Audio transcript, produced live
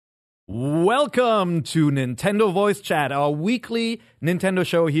Welcome to Nintendo Voice Chat, our weekly Nintendo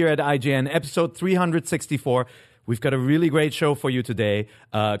show here at IGN, episode 364. We've got a really great show for you today.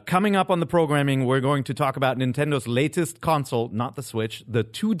 Coming up on the programming, we're going to talk about Nintendo's latest console, not the Switch, the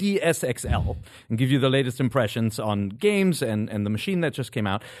 2DS XL, and give you the latest impressions on games and the machine that just came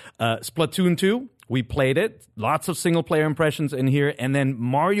out. Splatoon 2, we played it. Lots of single-player impressions in here. And then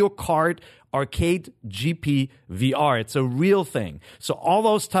Mario Kart Arcade GP VR. It's a real thing. So all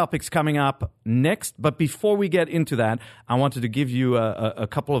those topics coming up next. But before we get into that, I wanted to give you a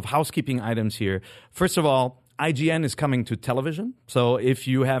couple of housekeeping items here. First of all, IGN is coming to television. So if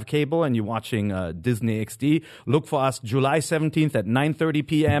you have cable and you're watching Disney XD, look for us July 17th at 9:30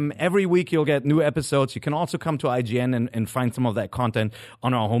 p.m. Every week you'll get new episodes. You can also come to IGN and find some of that content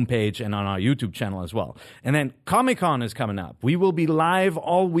on our homepage and on our YouTube channel as well. And then Comic-Con is coming up. We will be live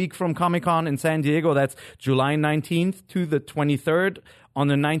all week from Comic-Con in San Diego. That's July 19th to the 23rd. On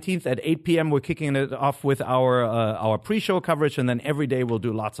the 19th at 8 p.m., we're kicking it off with our pre-show coverage, and then every day we'll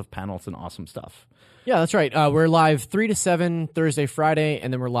do lots of panels and awesome stuff. Yeah, that's right. We're live 3 to 7 Thursday, Friday,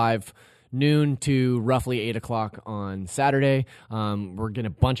 and then we're live noon to roughly 8 o'clock on Saturday. We're getting a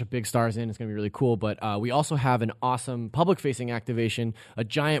bunch of big stars in. It's going to be really cool. But we also have an awesome public-facing activation, a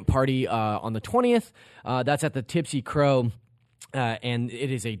giant party on the 20th. That's at the Tipsy Crow. And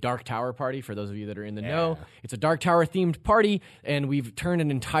it is a Dark Tower party, for those of you that are in the know. It's a Dark Tower-themed party, and we've turned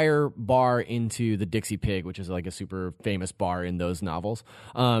an entire bar into the Dixie Pig, which is like a super famous bar in those novels.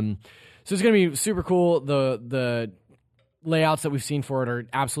 So it's going to be super cool. The layouts that we've seen for it are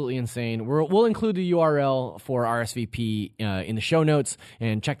absolutely insane. We'll include the URL for RSVP in the show notes,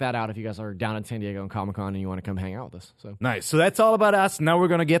 and check that out if you guys are down in San Diego and Comic-Con and you want to come hang out with us. So nice. So that's all about us. Now we're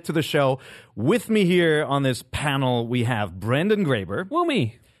going to get to the show. With me here on this panel, we have Brendan Graber.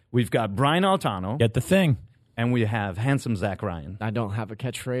 Woomy. We've got Brian Altano. Get the thing. And we have Handsome Zach Ryan. I don't have a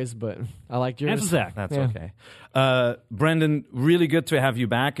catchphrase, but I like yours. Handsome Zach. That's okay. Brendan, really good to have you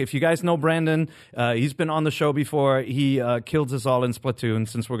back. If you guys know Brendan, he's been on the show before. He killed us all in Splatoon.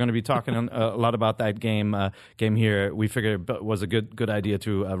 Since we're going to be talking a lot about that game here, we figured it was a good idea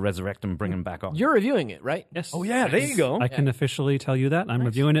to resurrect him and bring him back on. You're reviewing it, right? Yes. Oh, yeah, there you go. I can officially tell you that. I'm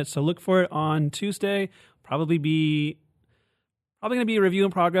reviewing it, so look for it on Tuesday. Probably going to be a review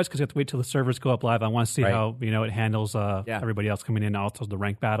in progress because you have to wait till the servers go up live. I want to see how it handles everybody else coming in, also the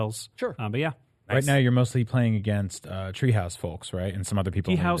rank battles. Sure. But yeah. Nice. Right now you're mostly playing against Treehouse folks, right? And some other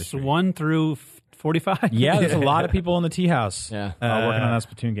people Treehouse 1 through 45. Yeah, there's a lot of people in the Treehouse working on that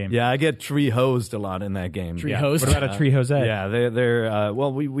Splatoon game. Yeah, I get tree-hosed a lot in that game. Tree-hosed? What about a Tree Jose? Yeah, they're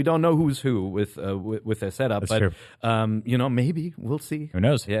well, we don't know who's who with their setup. That's but, true. Maybe. We'll see. Who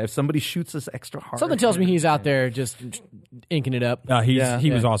knows? Yeah, if somebody shoots us extra hard. Something tells me he's out there just inking it up.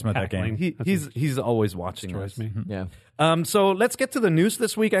 He was awesome at that Tackling. game. He's always watching us. Me. Yeah. So let's get to the news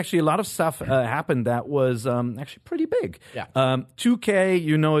this week. Actually, a lot of stuff happened that was actually pretty big. Yeah.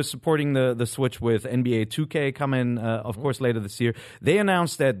 2K, is supporting the Switch with NBA 2K coming, of course, later this year. They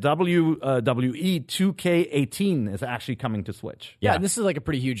announced that WWE 2K18 is actually coming to Switch. Yeah, and this is like a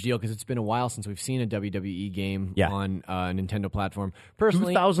pretty huge deal because it's been a while since we've seen a WWE game on a Nintendo platform.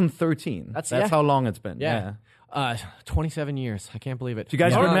 Personally, 2013. That's how long it's been. Yeah. 27 years. I can't believe it. Do you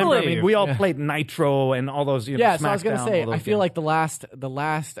guys remember? I mean, we all played Nitro and all those. So I was going to say, I feel like the last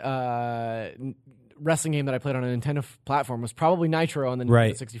wrestling game that I played on a Nintendo platform was probably Nitro on the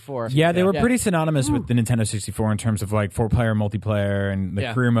Nintendo 64. Yeah, they were pretty synonymous with the Nintendo 64 in terms of like 4-player multiplayer and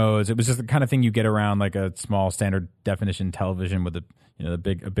the career modes. It was just the kind of thing you get around like a small standard definition television with the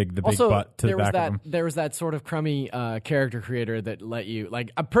big butt to the back of them. There was that sort of crummy character creator that let you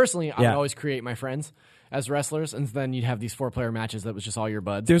personally. I would always create my friends as wrestlers, and then you'd have these 4-player matches that was just all your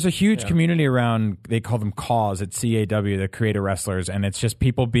buds. There's a huge community around, they call them CAWs at CAW, the creator wrestlers, and it's just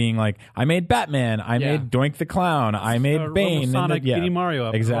people being like, I made Batman, I made Doink the Clown, I made Bane. Sonic beating Mario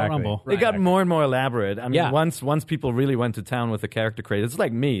up exactly. Rumble. It got more and more elaborate. I mean, once people really went to town with the character creators, it's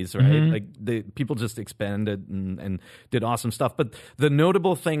like Mies, right? Mm-hmm. Like people just expanded and did awesome stuff. But the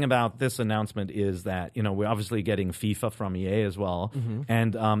notable thing about this announcement is that, we're obviously getting FIFA from EA as well. Mm-hmm.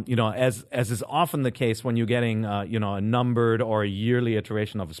 And, as is often the case when you're getting, a numbered or a yearly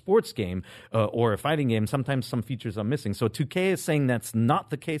iteration of a sports game or a fighting game, sometimes some features are missing. So 2K is saying that's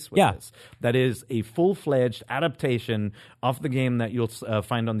not the case with this. That is a full-fledged adaptation of the game that you'll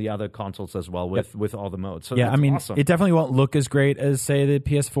find on the other consoles as well with all the modes. So awesome. It definitely won't look as great as, say, the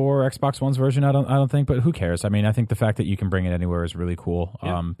PS4 or Xbox One's version. I don't think, but who cares? I mean, I think the fact that you can bring it anywhere is really cool.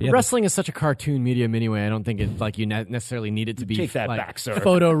 Wrestling is such a cartoon medium anyway. I don't think it you necessarily need it to be take that back, sir.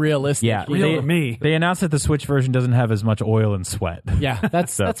 Photorealistic. Yeah, They announced announced that the Switch version doesn't have as much oil and sweat. Yeah,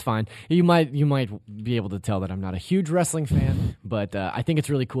 that's fine. You might be able to tell that I'm not a huge wrestling fan, but I think it's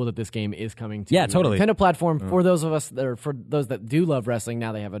really cool that this game is coming to totally. Nintendo platform for those of us for those that do love wrestling.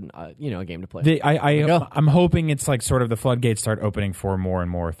 Now they have a game to play. I'm hoping it's like sort of the floodgates start opening for more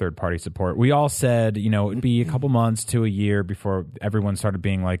and more third-party support. We all said, it'd be a couple months to a year before everyone started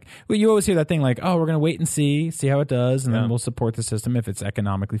being like, well, you always hear that thing like, oh, we're going to wait and see how it does, and then we'll support the system if it's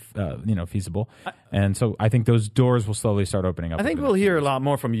economically feasible. And so I think those doors will slowly start opening up. I think we'll hear a lot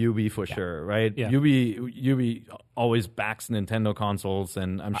more from Ubi for sure, right? Yeah. Ubi always backs Nintendo consoles,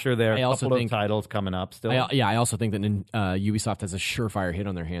 and I'm sure there are a couple of titles coming up still. I also think that Ubisoft has a surefire hit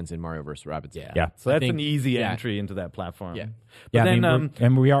on their hands in Mario vs. Rabbids. Yeah. So that's an easy entry into that platform. Yeah. But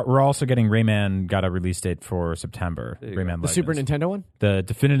then, we're also getting Rayman got a release date for September. Rayman the Legends. Super Nintendo one, the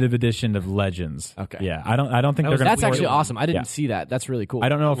definitive edition of Legends. Okay. Yeah, I don't think they're going to. That's actually awesome. I didn't see that. That's really cool. I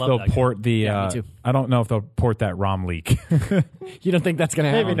don't know if they'll port the. me too. I don't know if they'll port that ROM leak. You don't think that's going to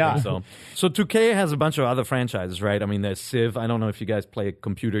happen? Maybe not. So 2K has a bunch of other franchises, right? I mean, there's Civ. I don't know if you guys play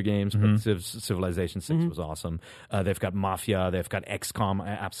computer games, but Civilization 6 was awesome. They've got Mafia. They've got XCOM. I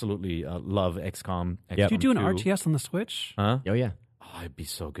absolutely love XCOM. Did you do an RTS on the Switch? Huh? Oh, yeah. Oh, it'd be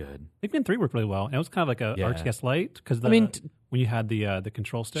so good. Pikmin 3 worked really well. And it was kind of like a RTS Lite because when you had the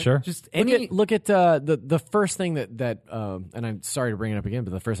control stick. Sure. Just look at the first thing that and I'm sorry to bring it up again,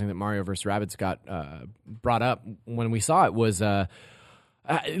 but the first thing that Mario vs. Rabbids got brought up when we saw it was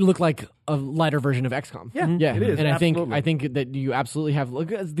it looked like a lighter version of XCOM. Yeah, it is. And absolutely. I think that you absolutely have. Look,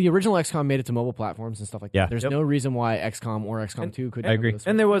 the original XCOM made it to mobile platforms and stuff like that. There's no reason why XCOM or XCOM 2 couldn't. I agree.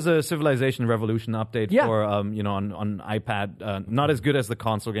 And there was a Civilization Revolution update for on iPad. Not as good as the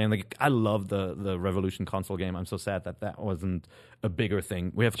console game. Like I love the Revolution console game. I'm so sad that wasn't a bigger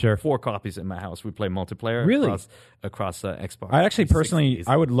thing. We have 4 copies in my house. We play multiplayer across Xbox. I actually personally,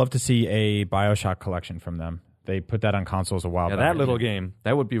 I would love to see a BioShock collection from them. They put that on consoles a while back. That little game.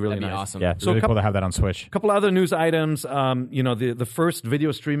 That would be really That'd be nice. awesome. Yeah, it's really cool to have that on Switch. A couple other news items. The first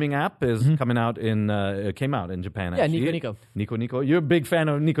video streaming app is coming out came out in Japan. Yeah, actually. Nico. You're a big fan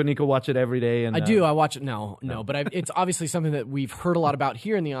of Nico. Watch it every day. And I do. I watch it. No. But it's obviously something that we've heard a lot about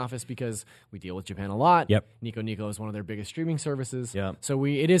here in the office because we deal with Japan a lot. Yep. Nico is one of their biggest streaming services. Yeah. So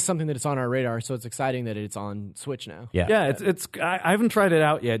it is something that it's on our radar. So it's exciting that it's on Switch now. Yeah. I haven't tried it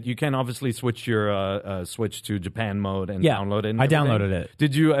out yet. You can obviously switch your Switch to Japan mode and download it. I downloaded it.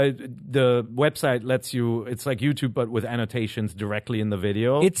 Did you? The website lets you. It's like YouTube, but with annotations directly in the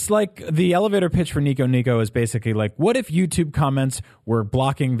video. It's like the elevator pitch for Nico is basically like, what if YouTube comments were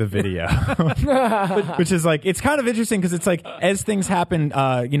blocking the video? Which is like, it's kind of interesting because it's like, as things happen,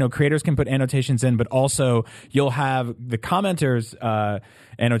 creators can put annotations in, but also you'll have the commenters'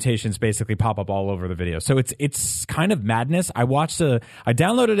 annotations basically pop up all over the video. So it's kind of madness. I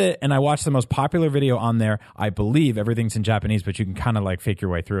downloaded it and I watched the most popular video on there. I believe everything's in Japanese, but you can kind of like fake your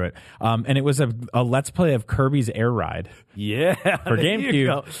way through it. And it was a Let's Play of Kirby's Air Ride. Yeah. For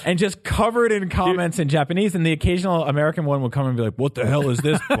GameCube. And just covered in comments in Japanese. And the occasional American one would come and be like, what the hell is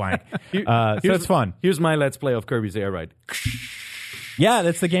this blank? So it's fun. Here's my Let's Play of Kirby's Air Ride. Yeah,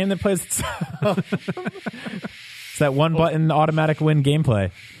 that's the game that plays itself. It's that one button automatic win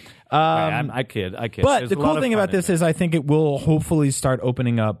gameplay. I kid. But There's the cool thing about this is I think it will hopefully start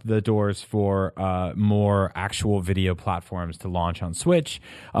opening up the doors for more actual video platforms to launch on Switch.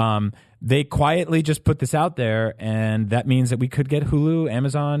 They quietly just put this out there, and that means that we could get Hulu,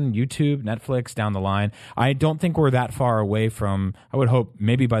 Amazon, YouTube, Netflix down the line. I don't think we're that far away from, I would hope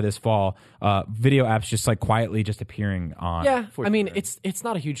maybe by this fall, video apps just like quietly just appearing on. Yeah, I mean, it's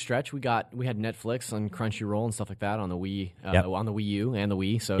not a huge stretch. We had Netflix and Crunchyroll and stuff like that on the Wii, on the Wii U and the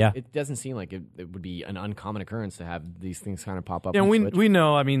Wii, so it doesn't seem like it would be an uncommon occurrence to have these things kind of pop up. Yeah, we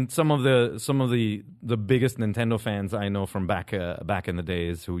know. I mean, some of the biggest Nintendo fans I know from back in the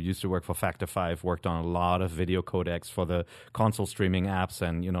days who used to work for Factor 5 worked on a lot of video codecs for the console streaming apps,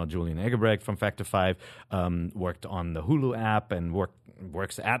 and Julian Egerbrecht from Factor 5 worked on the Hulu app and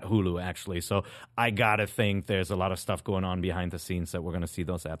works at Hulu actually. So I gotta think there's a lot of stuff going on behind the scenes that we're gonna see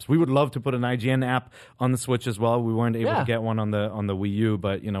those apps. We would love to put an IGN app on the Switch as well. We weren't able to get one on the Wii U,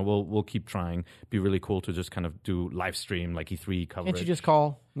 but we'll keep trying. It'd be really cool to just kind of do live stream like E3 coverage. Can't you just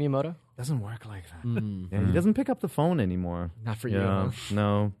call Miyamoto? Doesn't work like that. Yeah, he doesn't pick up the phone anymore. Not for you. Huh?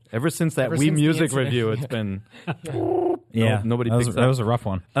 No. Ever since that Wii Music review, it's been. Nobody picks up. That was a rough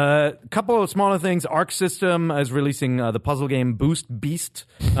one. Couple of smaller things. Arc System is releasing the puzzle game Boost Beast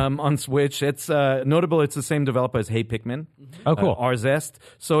on Switch. It's notable. It's the same developer as Hey Pikmin. Oh, cool. Arzest.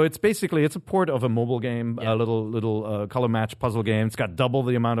 So it's basically a port of a mobile game, a little color match puzzle game. It's got double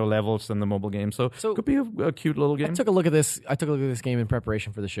the amount of levels than the mobile game. So it could be a cute little game. I took a look at this game in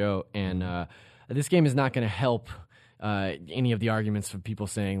preparation for the show, and this game is not going to help any of the arguments of people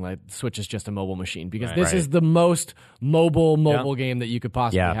saying like Switch is just a mobile machine, because this is the most mobile game that you could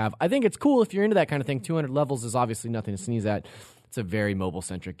possibly have. I think it's cool if you're into that kind of thing. 200 levels is obviously nothing to sneeze at. It's a very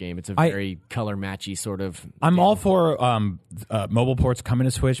mobile-centric game. It's a very color-matchy sort of I'm game. all for mobile ports coming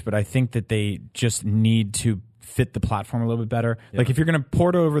to Switch, but I think that they just need to fit the platform a little bit better. Yeah. Like if you're going to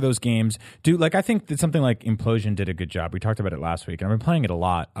port over those games, I think that something like Implosion did a good job. We talked about it last week, and I've been playing it a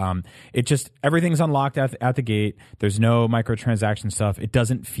lot. It just, everything's unlocked at the gate. There's no microtransaction stuff. It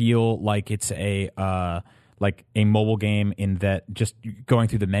doesn't feel like it's a mobile game in that just going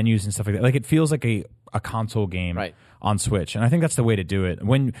through the menus and stuff like that. Like it feels like a console game on Switch, and I think that's the way to do it.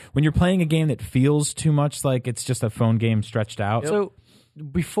 When you're playing a game that feels too much like it's just a phone game stretched out. So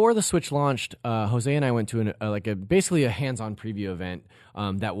before the Switch launched, Jose and I went to basically a hands-on preview event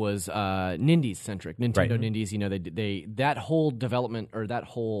that was Nindies centric, Nintendo Nindies. You know, they that whole development or that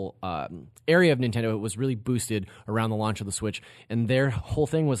whole area of Nintendo was really boosted around the launch of the Switch, and their whole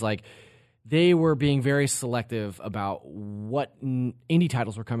thing was like, they were being very selective about what indie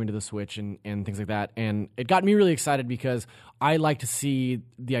titles were coming to the Switch and things like that. And it got me really excited because I like to see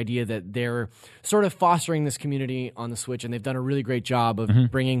the idea that they're sort of fostering this community on the Switch, and they've done a really great job of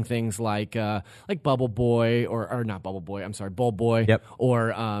bringing things like Bubble Boy or not Bubble Boy, I'm sorry, Bull Boy,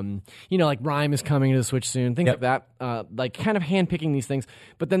 or like Rhyme is coming to the Switch soon, things like that. Like kind of handpicking these things.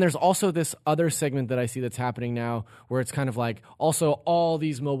 But then there's also this other segment that I see that's happening now where it's kind of like also all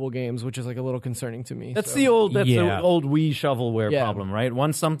these mobile games, which is like a little concerning to me. That's the old Wii shovelware problem, right?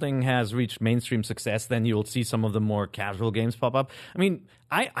 Once something has reached mainstream success, then you'll see some of the more casual games pop up. I mean,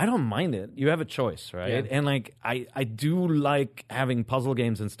 I don't mind it. You have a choice, right? And like I do like having puzzle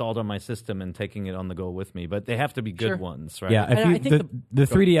games installed on my system and taking it on the go with me, but they have to be good ones, right? Yeah, I think the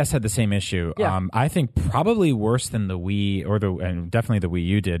 3DS had the same issue. I think probably worse than the Wii and definitely the Wii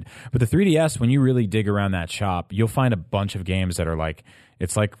U did. But the 3DS, when you really dig around that shop, you'll find a bunch of games that are like,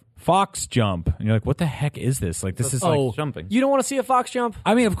 it's like Fox Jump, and you're like, what the heck is this? Like, this is like jumping. You don't want to see a Fox Jump?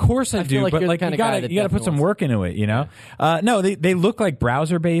 I mean, of course I do, but like you got to put some work into it, you know? No, they look like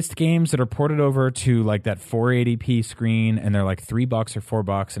browser-based games that are ported over to like that 480p screen, and they're like $3 or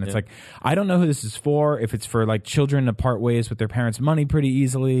 $4, and it's like, I don't know who this is for. If it's for like children to part ways with their parents' money pretty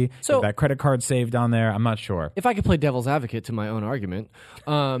easily, so that credit card saved on there, I'm not sure. If I could play devil's advocate to my own argument,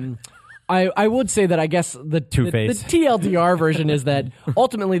 I would say that I guess the TLDR version is that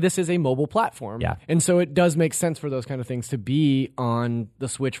ultimately this is a mobile platform. Yeah. And so it does make sense for those kind of things to be on the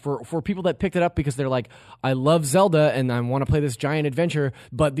Switch for people that picked it up because they're like, I love Zelda and I want to play this giant adventure,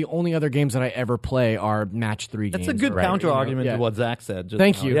 but the only other games that I ever play are match 3 games. That's a good counter argument to what Zach said.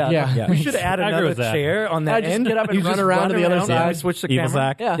 Thank you. Yeah. We should add another chair on that end. Just get up and run around to the other side. Switch the Evil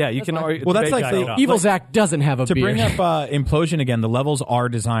camera. Zach. Yeah, you can argue. Well, that's like Evil Zach doesn't have a to beard. bring up Implosion again, the levels are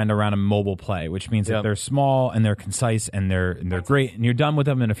designed around a mobile play, which means that they're small and they're concise and they're great, and you're done with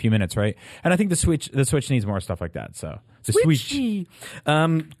them in a few minutes, right? And I think the Switch needs more stuff like that. So the Switch.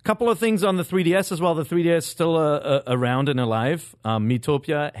 Couple of things on the 3DS as well. The 3DS still around and alive.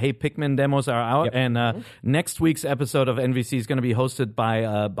 Miitopia, Hey Pikmin demos are out, and next week's episode of NVC is going to be hosted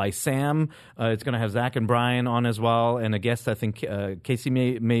by Sam. It's going to have Zach and Brian on as well, and a guest. I think Casey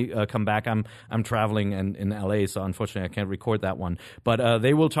may come back. I'm traveling in LA, so unfortunately I can't record that one. But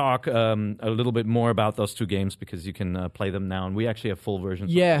they will talk a little bit more about those two games because you can play them now, and we actually have full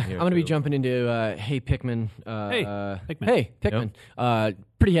versions. Yeah, I'm going to be jumping into Hey Pikmin. Hey Pikmin.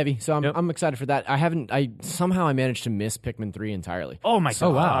 Pretty heavy, so I'm excited for that. I somehow managed to miss Pikmin 3 entirely. Oh my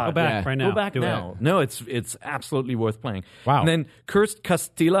god! Wow. Go back right now. Go back now. No, it's absolutely worth playing. Wow! And then Cursed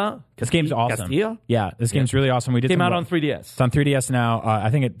Castilla. This game's awesome. Castilla? Yeah, this game's really awesome. We did came out on 3DS. It's on 3DS now.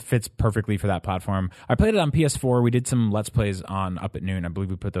 I think it fits perfectly for that platform. I played it on PS4. We did some Let's Plays on Up at Noon. I believe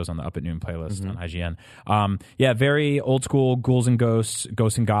we put those on the Up at Noon playlist on IGN. Very old school ghouls and ghosts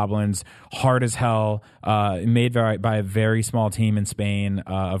and goblins, hard as hell. Made by a very small team in Spain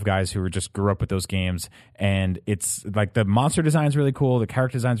of guys who just grew up with those games. And it's like the monster design is really cool. The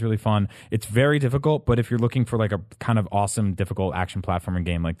character design is really fun. It's very difficult, but if you're looking for like a kind of awesome, difficult action platforming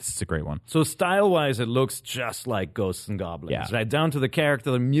game, like this is a great one. So style-wise, it looks just like Ghosts and Goblins, right? Down to the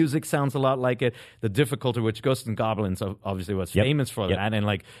character, the music sounds a lot like it. The difficulty, which Ghosts and Goblins obviously was famous for that, and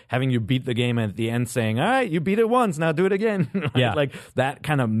like having you beat the game at the end, saying, "All right, you beat it once, now do it again." Right? Yeah, like that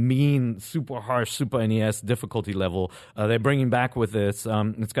kind of mean, super harsh Super NES difficulty level. They're bringing back with this.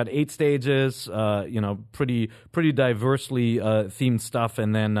 It's got 8 stages, pretty diversely themed stuff,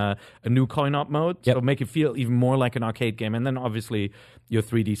 and then a new coin-op mode, so make it feel even more like an arcade game. And then obviously your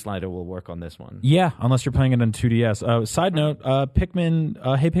 3D slider will work on this one. Yeah, unless you're playing it on 2DS. Side note,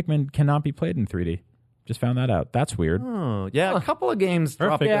 Hey Pikmin cannot be played in 3D. Just found that out. That's weird. Oh, yeah. A couple of games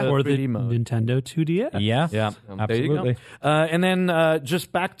dropped for the 3D mode. Nintendo 2DS. Yeah, There absolutely. you go. And then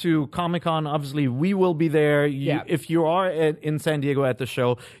just back to Comic-Con, obviously, we will be there. If you are in San Diego at the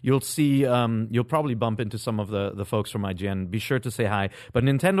show, you'll see, you'll probably bump into some of the folks from IGN. Be sure to say hi. But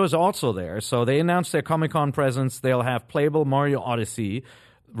Nintendo is also there. So they announced their Comic-Con presence. They'll have playable Mario Odyssey,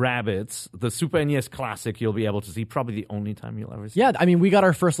 Rabbids, the Super NES Classic you'll be able to see. Probably the only time you'll ever see. Yeah, I mean, we got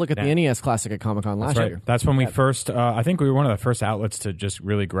our first look at the NES Classic at Comic-Con last year. That's when we first, I think we were one of the first outlets to just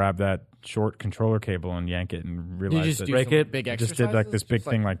really grab that short controller cable and yank it and realize that break it, big just did like this big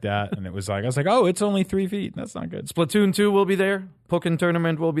thing like that, and it was like, I was like, oh, it's only 3 feet. That's not good. Splatoon 2 will be there. Pokken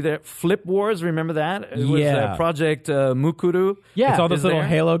Tournament will be there. Flip Wars, remember that? It was Project Mukuru. Yeah, it's all those little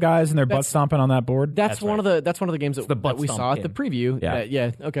Halo guys and their butt stomping on that board. That's one of the games that we saw at the preview.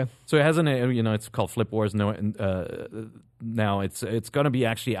 Yeah, okay. So it hasn't, it's called Flip Wars. Now it's going to be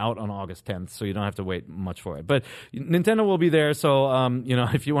actually out on August 10th, so you don't have to wait much for it. But Nintendo will be there, so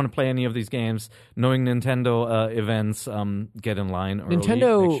if you want to play any of these games, knowing Nintendo events, get in line early.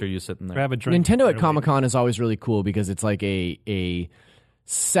 Make sure you sit in there. Grab a drink. Nintendo at Comic-Con is always really cool because it's like a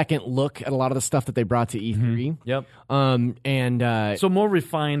second look at a lot of the stuff that they brought to E3. Yep. And so more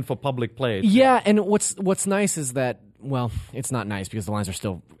refined for public play. Yeah, and what's nice is that, well, it's not nice because the lines are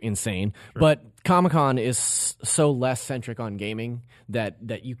still insane, but Comic-Con is so less centric on gaming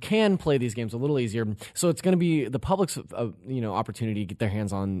that you can play these games a little easier. So it's going to be the public's opportunity to get their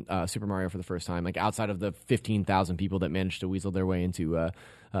hands on Super Mario for the first time, like outside of the 15,000 people that managed to weasel their way into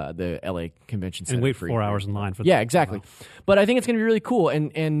the LA Convention Center. And wait 4 hours in line for that. Yeah, exactly. Wow. But I think it's going to be really cool,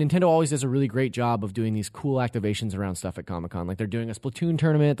 and Nintendo always does a really great job of doing these cool activations around stuff at Comic-Con. Like they're doing a Splatoon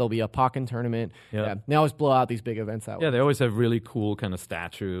tournament, there'll be a Pokken tournament. Yep. Yeah, they always blow out these big events that way. Yeah, they always have really cool kind of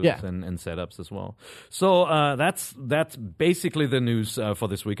statues and setups as well. So that's basically the news for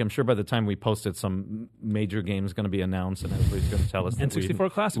this week. I'm sure by the time we post it, some major game is going to be announced, and everybody's going to tell us.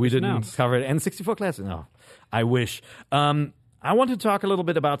 N64 Classic. We didn't cover it. N64 Classic. No, I wish. I want to talk a little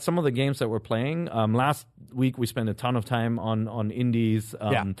bit about some of the games that we're playing. Last week we spent a ton of time on indies.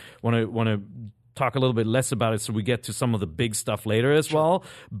 Want to talk a little bit less about it so we get to some of the big stuff later as well.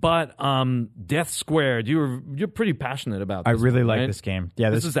 But Death Squared, you're pretty passionate about this. I really one, like right? this game. Yeah,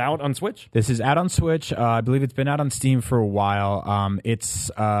 this is out on Switch? This is out on Switch. I believe it's been out on Steam for a while. It's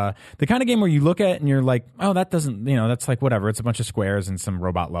the kind of game where you look at it and you're like, oh, that doesn't, that's like whatever. It's a bunch of squares and some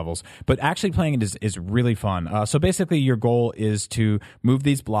robot levels. But actually playing it is really fun. So basically your goal is to move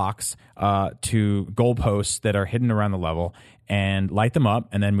these blocks to goalposts that are hidden around the level and light them up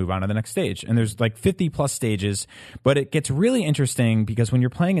and then move on to the next stage. And there's like 50 plus stages, but it gets really interesting because when you're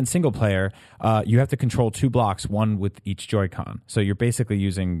playing in single player, you have to control 2 blocks, one with each Joy-Con. So you're basically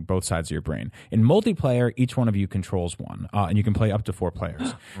using both sides of your brain. In multiplayer, each one of you controls one, and you can play up to 4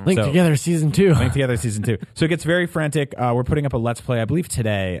 players. Link Together Season 2. Link Together Season 2. So it gets very frantic. We're putting up a Let's Play, I believe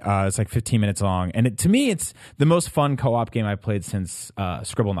today. It's like 15 minutes long. And to me, it's the most fun co-op game I've played since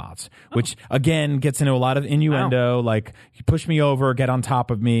Scribblenauts, which again gets into a lot of innuendo, like you push me over, get on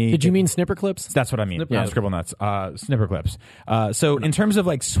top of me. Did you mean Snipper Clips? That's what I mean. Scribblenauts. Snipper Clips. So in terms of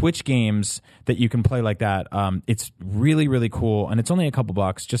like Switch games that you can play like that, it's really, really cool. And it's only a couple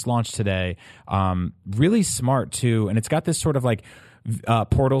bucks, just launched today. Really smart too. And it's got this sort of like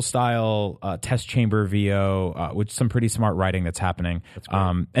Portal style test chamber VO with some pretty smart writing that's happening.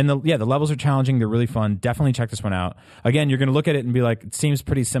 And the levels are challenging. They're really fun. Definitely check this one out. Again, you're going to look at it and be like, it seems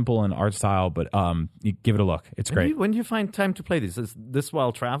pretty simple in art style, but you give it a look. It's great. When do you find time to play this? Is this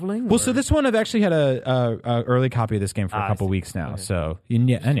while traveling? Well, so this one I've actually had a early copy of this game for a couple weeks now. Okay. So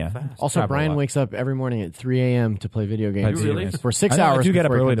Also, Brian wakes up every morning at 3 a.m. to play video games. Really? For 6 hours. I do get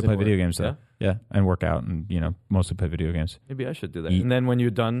up early to play video games though. Yeah, and work out and, mostly play video games. Maybe I should do that. And then when you're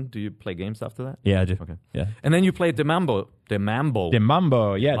done, do you play games after that? Yeah, I do. Okay. Yeah. And then you played Demambo. Yeah,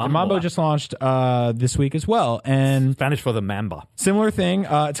 Demambo just launched this week as well. And Spanish for the Mamba. Similar thing.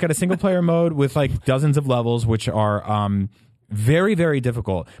 It's got a single-player mode with like dozens of levels, which are very, very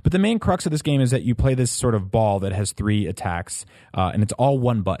difficult. But the main crux of this game is that you play this sort of ball that has 3 attacks, and it's all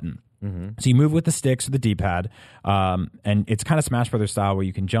one button. Mm-hmm. So you move with the sticks or the D-pad, and it's kind of Smash Brothers style where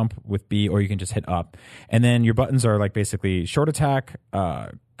you can jump with B or you can just hit up. And then your buttons are like basically short attack, kind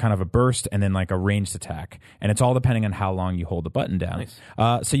of a burst, and then like a ranged attack. And it's all depending on how long you hold the button down.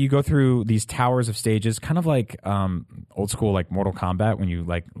 Nice. So you go through these towers of stages, kind of like old school like Mortal Kombat when you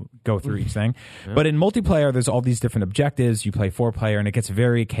like go through each thing. Yeah. But in multiplayer, there's all these different objectives. You play 4-player, and it gets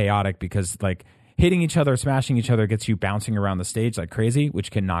very chaotic because like hitting each other, smashing each other gets you bouncing around the stage like crazy, which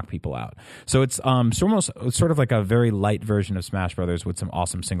can knock people out. So it's almost sort of like a very light version of Smash Brothers with some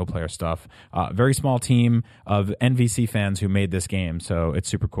awesome single player stuff. Very small team of NVC fans who made this game, so it's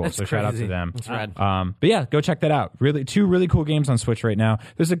super cool. So shout out to them. That's rad. But yeah, go check that out. Really, 2 really cool games on Switch right now.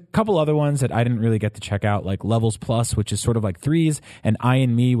 There's a couple other ones that I didn't really get to check out, like Levels Plus, which is sort of like Threes, and I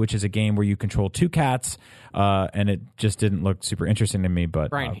and Me, which is a game where you control 2 cats, and it just didn't look super interesting to me.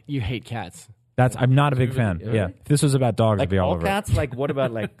 But Brian, you hate cats. I'm not a big fan. Yeah, if this was about dogs, like I'd be all all over cats. it. Like what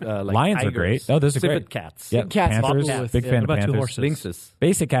about like lions tigers? Are great. Oh, those are Civet great. cats. Yeah, Cats, panthers. bobcats. Big fan What of about 2 panthers. horses? Lynxes.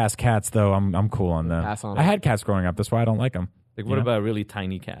 Basic ass cats, though, I'm cool on them. Pass on I them. had cats growing up. That's why I don't like them. Like what about really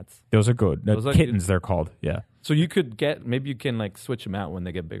tiny cats? Those are good. Those are Kittens, good. they're called. Yeah. So you could get you can like switch them out when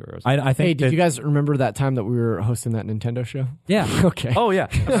they get bigger. Or something. I think. Hey, did you guys remember that time that we were hosting that Nintendo show? Yeah. Okay. Oh yeah.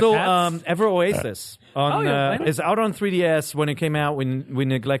 So Ever Oasis is out on 3DS. When it came out, we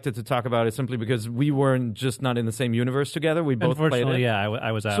neglected to talk about it simply because we weren't just not in the same universe together. We both played it. Unfortunately, yeah,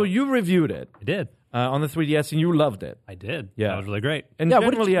 I was out. So you reviewed it I did. on the 3DS and you loved it. I did. Yeah. That was really great. And Yeah.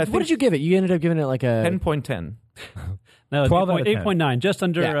 generally, I What think did you give it? You ended up giving it like a 10.10. No, 12 out of 10. 8.9, just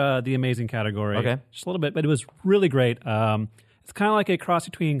under the amazing category. Okay. Just a little bit, but it was really great. It's kind of like a cross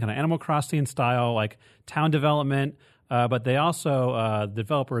between kind of Animal Crossing style, like town development, but they also, the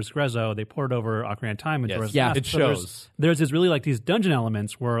developers, Grezzo, they ported over Ocarina of Time. Into Yes. Yeah. It So shows. There's this really like these dungeon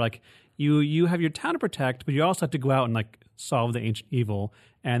elements where like you have your town to protect, but you also have to go out and like solve the ancient evil.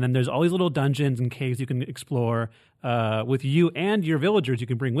 And then there's all these little dungeons and caves you can explore with you and your villagers you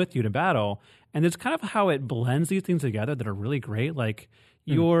can bring with you to battle. And it's kind of how it blends these things together that are really great. Like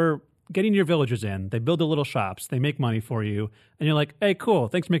you're getting your villagers in, they build the little shops, they make money for you, and you're like, hey, cool,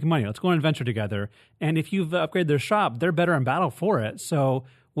 thanks for making money. Let's go on an adventure together. And if you've upgraded their shop, they're better in battle for it. So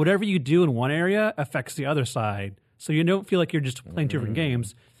whatever you do in one area affects the other side. So you don't feel like you're just playing 2 different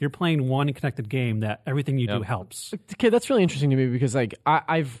games. You're playing one connected game that everything you do helps. Okay, that's really interesting to me because like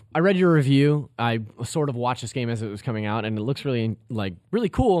I read your review. I sort of watched this game as it was coming out, and it looks really really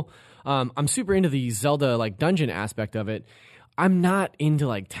cool. I'm super into the Zelda like dungeon aspect of it. I'm not into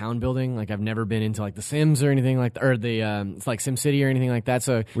like town building. Like I've never been into like The Sims or anything like that, or the it's like SimCity or anything like that.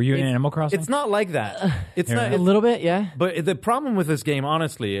 So Were you in Animal Crossing? It's not like that. It's not a little bit, yeah. But the problem with this game,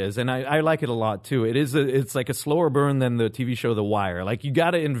 honestly, is, and I like it a lot too. It's like a slower burn than the TV show The Wire. Like you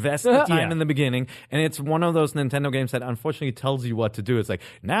got to invest the time in the beginning, and it's one of those Nintendo games that unfortunately tells you what to do. It's like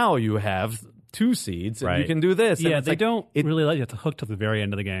now you have 2 seeds and you can do this. Yeah, and they like, don't really let you to hook to the very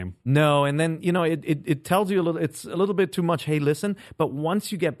end of the game. No, and then it tells you a little. It's a little bit too much. Hey, listen. But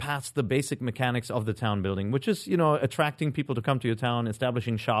once you get past the basic mechanics of the town building, which is attracting people to come to your town,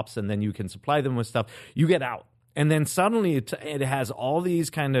 establishing shops, and then you can supply them with stuff, you get out. And then suddenly it has all these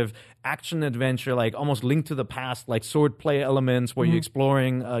kind of action adventure, like almost Link to the Past, like sword play elements where you're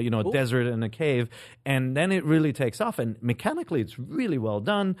exploring, a desert and a cave. And then it really takes off. And mechanically, it's really well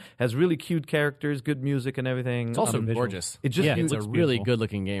done. Has really cute characters, good music, and everything. It's also gorgeous. It just it's a looks really beautiful. good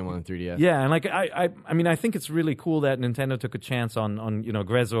looking game on 3DS. Yeah, and like I mean, I think it's really cool that Nintendo took a chance on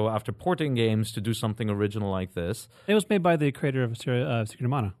Grezzo after porting games to do something original like this. It was made by the creator of Secret of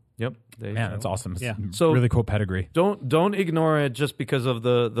Mana. Yep. Man, that's awesome. It's So- really cool pedigree. Don't ignore it just because of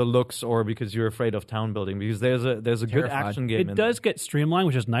the looks or because you're afraid of town building, because there's a good Terrified. action game. It does get streamlined,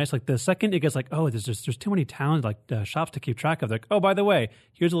 which is nice. Like the second it gets like, oh, there's too many towns, like shops to keep track of. Like, oh, by the way,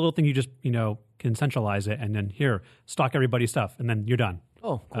 here's a little thing you just can centralize it, and then here stock everybody's stuff, and then you're done.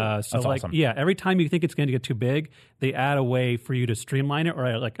 Oh, cool. So That's like awesome. yeah, every time you think it's going to get too big, they add a way for you to streamline it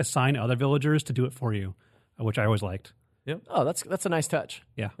or like assign other villagers to do it for you, which I always liked. Oh, that's a nice touch.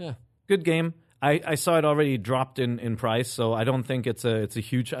 Yeah. Good game. I saw it already dropped in price, so I don't think it's a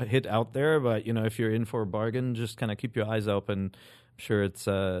huge hit out there. But if you're in for a bargain, just kind of keep your eyes open. I'm sure it's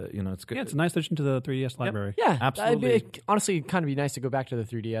it's good. Yeah, it's a nice addition to the 3DS library. Yeah, Absolutely. It'd honestly kind of be nice to go back to the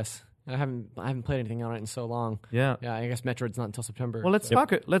 3DS. I haven't played anything on it in so long. Yeah. Yeah, I guess Metroid's not until September. Well,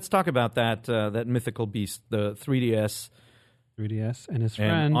 let's talk about that mythical beast, the 3DS. 3DS and his And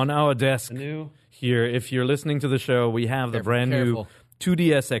friend. on our desk new here, if you're listening to the show, we have the brand new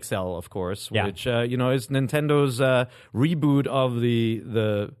 2DS XL, of course, which is Nintendo's reboot of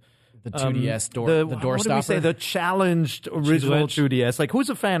the 2DS door, the door what stopper. did we say? The challenged original 2DS. Like,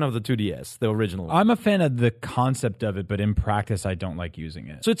 who's a fan of the 2DS, the original? I'm a fan of the concept of it, but in practice, I don't like using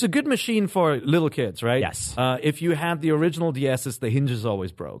it. So it's a good machine for little kids, right? Yes. If you had the original DSs, the hinges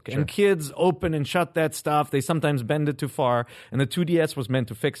always broke. And kids open and shut that stuff. They sometimes bend it too far. And the 2DS was meant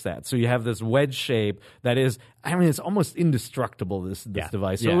to fix that. So you have this wedge shape that is, it's almost indestructible, this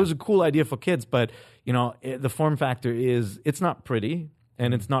device. So it was a cool idea for kids, but, the form factor is, it's not pretty.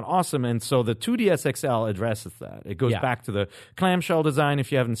 and it's not awesome. And so the 2DS XL addresses that. It goes back to the clamshell design.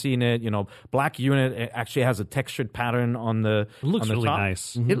 If you haven't seen it, black unit, it actually has a textured pattern on the. It looks really top.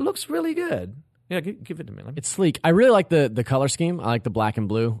 nice. It looks really good. Yeah, give it to me. It's sleek. I really like the color scheme. I like the black and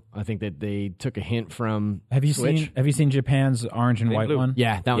blue. I think that they took a hint from Switch. Have you seen Japan's orange and white blue. one?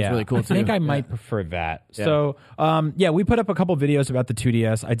 Yeah, that one's really cool too. I think I might prefer that. Yeah. So, we put up a couple videos about the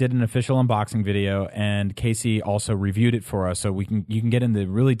 2DS. I did an official unboxing video, and Casey also reviewed it for us, so you can get into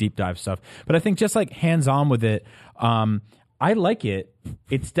really deep dive stuff. But I think just like hands on with it, I like it.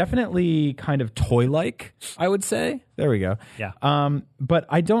 It's definitely kind of toy-like, I would say. There we go. Yeah. But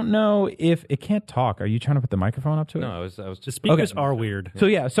I don't know if it can't talk. Are you trying to put the microphone up to it? No, I was just. The speakers are weird. So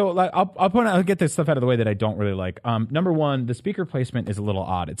I'll get this stuff out of the way that I don't really like. Number one, the speaker placement is a little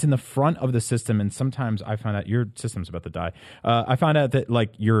odd. It's in the front of the system, and sometimes I find out your system's about to die. I found out that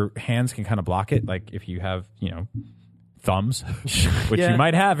like your hands can kind of block it. Like if you have thumbs, which you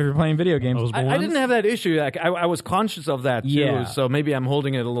might have if you're playing video games. I didn't have that issue. Like I was conscious of that too, so maybe I'm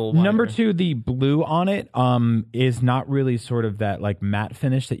holding it a little wider. Number two, the blue on it is not really sort of that like matte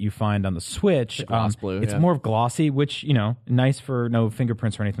finish that you find on the Switch. Gloss blue. It's more of glossy, which nice for no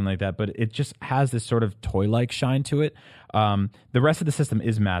fingerprints or anything like that. But it just has this sort of toy-like shine to it. The rest of the system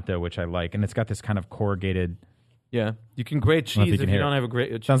is matte though, which I like, and it's got this kind of corrugated. Yeah, you can grate cheese if you don't have a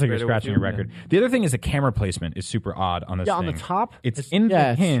great. Sounds like you're scratching your record. Yeah. The other thing is the camera placement is super odd on this thing. On the top, it's in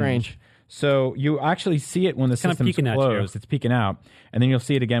the hinge. It's strange. So you actually see it when the system's closed. It's peeking out. And then you'll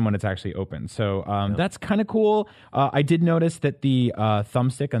see it again when it's actually open. So that's kind of cool. I did notice that the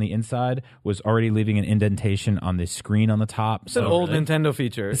thumbstick on the inside was already leaving an indentation on the screen on the top. It's an old Nintendo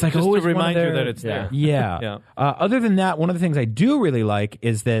feature. It's like just always to remind you that it's there. Yeah. Other than that, one of the things I do really like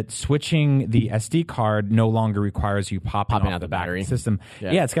is that switching the SD card no longer requires you popping out the battery system.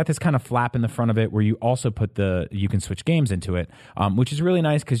 Yeah, it's got this kind of flap in the front of it where you also put you can switch games into it, which is really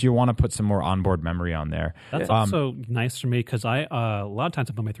nice because you want to put some more onboard memory on there. That's also nice for me because a lot of times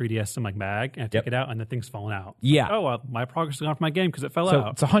I put my 3DS in my bag and I take it out and the thing's falling out. Yeah. My progress is gone for my game because it fell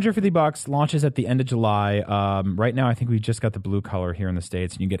out. It's $150. Launches at the end of July. Right now, I think we just got the blue color here in the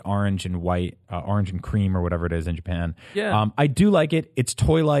States, and you get orange and white, orange and cream or whatever it is in Japan. Yeah. I do like it. It's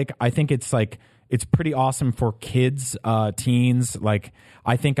toy-like. I think it's pretty awesome for kids, teens. Like,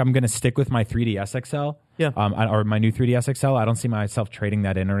 I think I'm going to stick with my 3DS XL. Yeah. Or my new 3DS XL. I don't see myself trading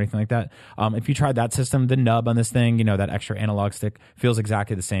that in or anything like that. If you tried that system, the nub on this thing, that extra analog stick feels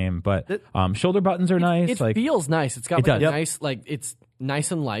exactly the same. But shoulder buttons are nice. It feels nice. It's got nice, it's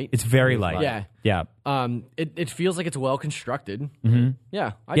nice and light. It's very light. Yeah. It feels like it's well constructed. Mm-hmm.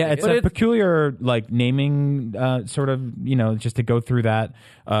 Yeah. It's a peculiar naming sort of just to go through that.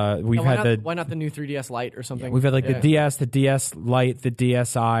 Why not the new 3DS Lite or something? We've had the DS, the DS Lite, the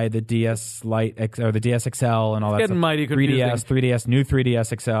DSi, the DS Lite or the DS XL, and all that. Getting mighty confusing. 3DS, new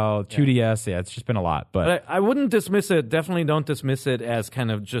 3DS XL, 2DS. Yeah, it's just been a lot. But I wouldn't dismiss it. Definitely don't dismiss it as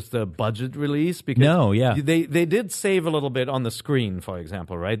kind of just a budget release because they did save a little bit on the screen, for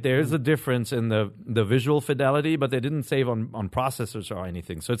example. Right, there's a difference in the visual fidelity, but they didn't save on processors or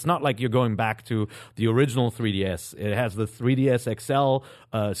anything. So it's not like you're going back to the original 3DS. It has the 3DS XL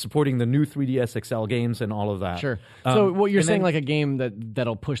supporting the new 3DS XL games and all of that. Sure. So what you're saying, like a game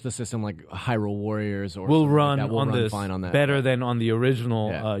that'll push the system like Hyrule Warriors or will run like on this fine on that. Better than on the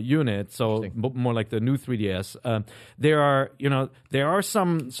original unit. So more like the new 3DS. There are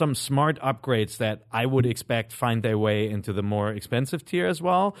some smart upgrades that I would expect find their way into the more expensive tier as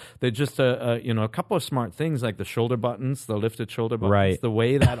well. They're just a couple of smart things like the shoulder buttons, the lifted shoulder buttons, the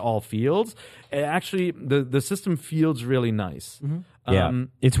way that all feels. Actually, the system feels really nice. Mm-hmm.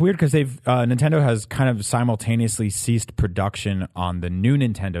 It's weird because Nintendo has kind of simultaneously ceased production on the new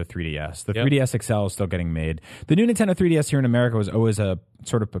Nintendo 3DS. The 3DS XL is still getting made. The new Nintendo 3DS here in America was always a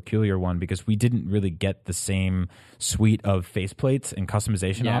sort of peculiar one because we didn't really get the same suite of faceplates and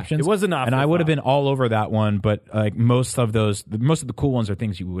customization options. It was an and I would have been all over that one, but like most of the cool ones are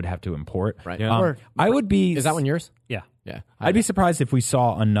things you would have to import. Right. I would be. Is that one yours? Yeah. Yeah. I'd be surprised if we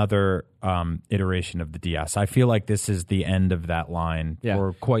saw another iteration of the DS. I feel like this is the end of that line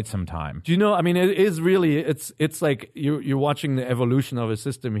for quite some time. Do you know? I mean, it is really. It's like you're watching the evolution of a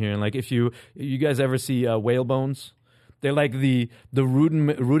system here. And like if you guys ever see whale bones, they're like the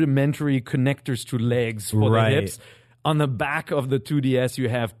rudimentary connectors to legs for the hips. On the back of the 2DS, you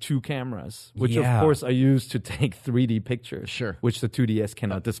have two cameras, which of course are used to take 3D pictures. Sure. Which the 2DS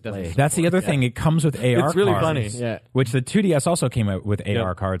cannot display. That's the other thing. It comes with AR It's really cards, funny. Yeah. Which the 2DS also came out with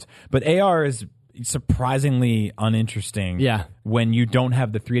AR cards. But AR is surprisingly uninteresting. Yeah. When you don't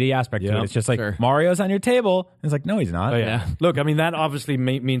have the 3D aspect to it, it's just like Mario's on your table. It's like, no, he's not. Oh, yeah. Look, I mean, that obviously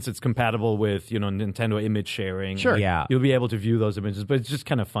means it's compatible with Nintendo image sharing. Sure. Yeah. You'll be able to view those images, but it's just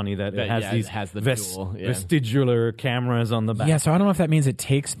kind of funny that it has the vestibular cameras on the back. Yeah, so I don't know if that means it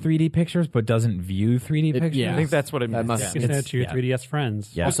takes 3D pictures but doesn't view 3D pictures. Yeah. I think that's what it means. You send it to your 3DS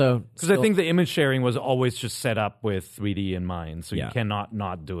friends. Yeah. Also, because I think the image sharing was always just set up with 3D in mind, so you cannot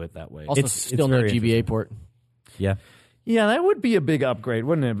not do it that way. Also, still no GBA port. Yeah. Yeah, that would be a big upgrade,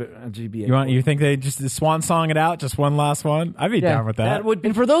 wouldn't it? A GBA. You think they just swan song it out, just one last one? I'd be down with that. That would be.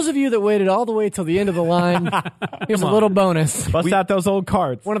 And for those of you that waited all the way till the end of the line, here's a little bonus. Bust out those old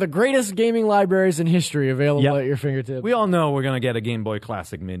cards. One of the greatest gaming libraries in history available at your fingertips. We all know we're gonna get a Game Boy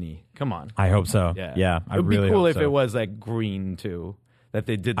Classic Mini. Come on. I hope so. Yeah, I It'd really be cool hope if so. it was like green too. That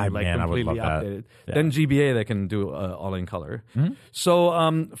they did completely updated. Yeah. Then GBA they can do all in color. Mm-hmm.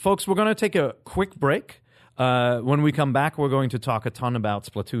 So, folks, we're gonna take a quick break. When we come back, we're going to talk a ton about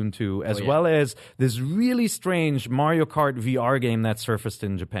Splatoon 2, as well as this really strange Mario Kart VR game that surfaced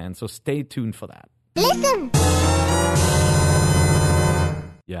in Japan. So stay tuned for that. Listen!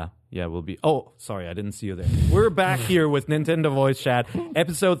 Yeah, we'll be... Oh, sorry, I didn't see you there. We're back here with Nintendo Voice Chat,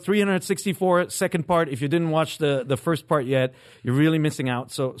 episode 364, second part. If you didn't watch the first part yet, you're really missing out,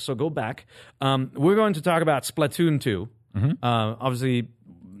 so go back. We're going to talk about Splatoon 2. Mm-hmm. Obviously...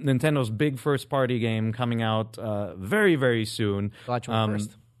 Nintendo's big first-party game coming out very, very soon. July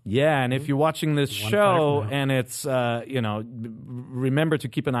 21st. Yeah, and if you're watching this show and it's, remember to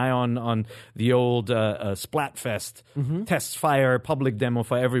keep an eye on the old Splatfest test fire public demo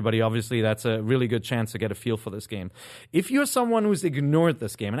for everybody. Obviously, that's a really good chance to get a feel for this game. If you're someone who's ignored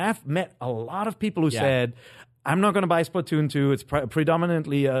this game, and I've met a lot of people who said, I'm not going to buy Splatoon 2. It's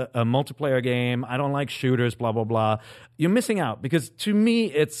predominantly a multiplayer game. I don't like shooters, blah, blah, blah. You're missing out because to me,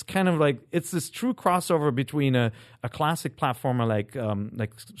 it's kind of like it's this true crossover between a classic platformer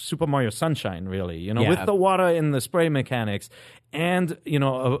like Super Mario Sunshine, really, with the water and the spray mechanics, and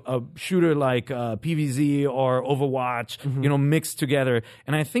a shooter like PvZ or Overwatch, mixed together.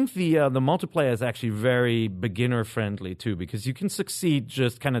 And I think the multiplayer is actually very beginner friendly too, because you can succeed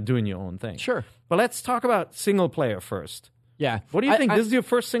just kind of doing your own thing. Sure. But let's talk about single player first. Yeah. What do you think? This is your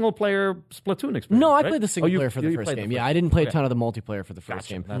first single player Splatoon experience? No, I right? played the single player for the first game. Yeah, I didn't play a ton of the multiplayer for the first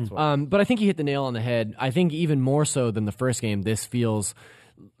game. That's why. But I think you hit the nail on the head. I think even more so than the first game, this feels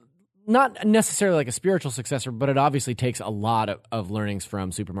not necessarily like a spiritual successor, but it obviously takes a lot of learnings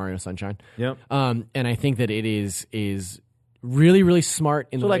from Super Mario Sunshine. Yep. And I think that it is really, really smart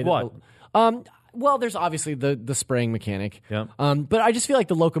in the way what? Well, there's obviously the spraying mechanic. Yep. But I just feel like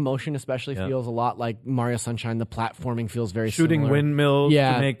the locomotion especially feels a lot like Mario Sunshine. The platforming feels very shooting similar. windmills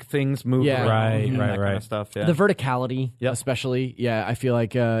to make things move around. Right. Kind of stuff. Yeah. The verticality, especially, I feel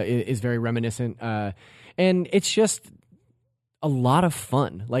like is very reminiscent. And it's just a lot of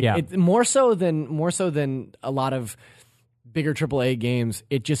fun. Like it, more so than a lot of bigger AAA games,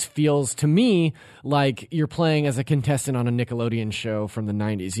 it just feels to me like you're playing as a contestant on a Nickelodeon show from the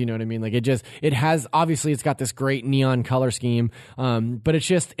 90s. You know what I mean? Like it has obviously it's got this great neon color scheme, but it's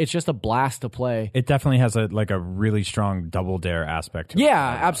just a blast to play. It definitely has a really strong Double Dare aspect to it.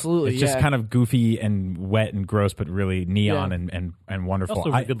 Yeah, absolutely. It's just kind of goofy and wet and gross, but really neon and wonderful.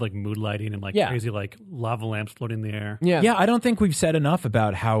 Also really good mood lighting and crazy lava lamps floating in the air. Yeah, I don't think we've said enough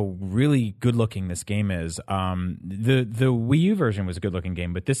about how really good looking this game is. The Wii U version was a good looking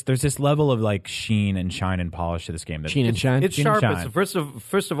game, but there's this level of sheen and shine and polish to this game. Sheen and shine. It's sharper. First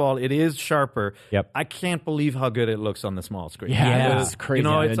of all, it is sharper. Yep. I can't believe how good it looks on the small screen. Yeah, it's crazy.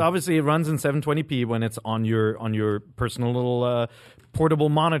 It's obviously it runs in 720p when it's on your personal little portable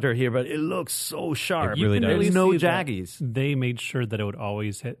monitor here, but it looks so sharp. It really does. There's no jaggies. They made sure that it would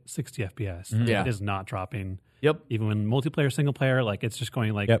always hit 60 FPS. Yeah. It is not dropping. Yep. Even when multiplayer, single player, it's just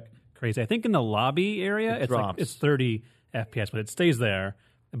going crazy. I think in the lobby area, it's 30 FPS, but it stays there.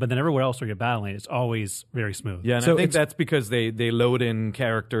 But then everywhere else where you're battling, it's always very smooth. Yeah, and I think that's because they load in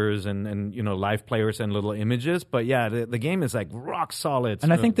characters and live players and little images. But yeah, the game is rock solid.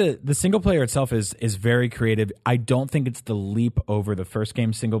 And I think the single player itself is very creative. I don't think it's the leap over the first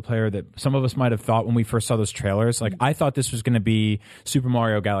game single player that some of us might have thought when we first saw those trailers. I thought this was going to be Super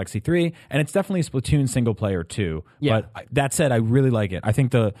Mario Galaxy 3, and it's definitely Splatoon single player 2. Yeah. But that said, I really like it. I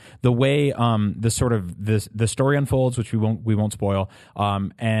think the way the story unfolds, which we won't spoil,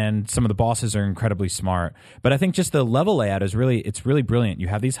 and some of the bosses are incredibly smart. But I think just the level layout is really brilliant. You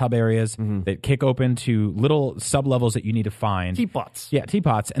have these hub areas that kick open to little sub-levels that you need to find. Teapots. Yeah,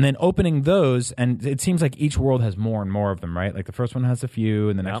 teapots. And then opening those, and it seems like each world has more and more of them, right? The first one has a few,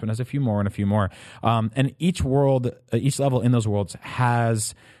 and the next one has a few more and a few more. And each level in those worlds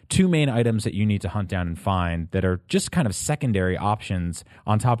has two main items that you need to hunt down and find that are just kind of secondary options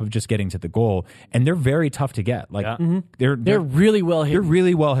on top of just getting to the goal, and they're very tough to get. Like they're really well hidden. They're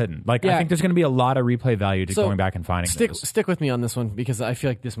really well hidden. Like I think there's going to be a lot of replay value to going back and finding those. Stick with me on this one because I feel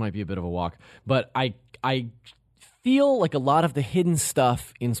like this might be a bit of a walk, but I feel like a lot of the hidden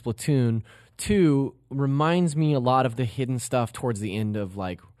stuff in Splatoon 2 reminds me a lot of the hidden stuff towards the end of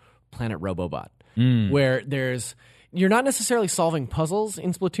like Planet Robobot, where you're not necessarily solving puzzles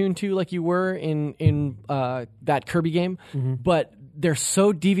in Splatoon 2 like you were in that Kirby game, but they're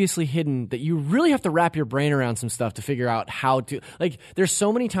so deviously hidden that you really have to wrap your brain around some stuff to figure out how to. Like, there's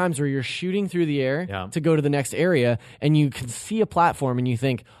so many times where you're shooting through the air to go to the next area, and you can see a platform, and you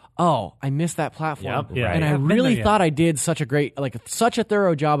think, oh, I missed that platform. And I really thought I did such a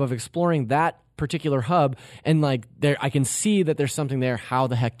thorough job of exploring that particular hub, and like there I can see that there's something there. How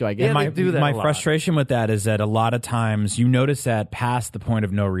the heck do I get it? My frustration with that is that a lot of times you notice that past the point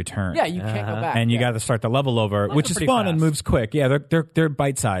of no return. Yeah, you can't go back. And you got to start the level over, which is fun and moves quick. Yeah, they're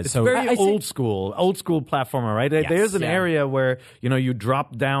bite sized. It's very old school platformer, right? Yes, there's an area where you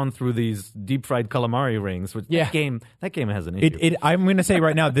drop down through these deep fried calamari rings. Which that game has an issue. I'm going to say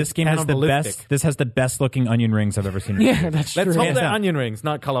right now, this game has the best. This has the best looking onion rings I've ever seen. Yeah, that's true. Let's hope they're onion rings,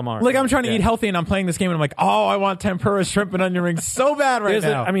 not calamari. Like I'm trying to eat healthy. And I'm playing this game and I'm like, oh, I want tempura shrimp and onion rings so bad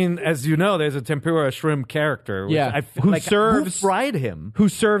now. As you know, there's a tempura shrimp character. Who fried him? Who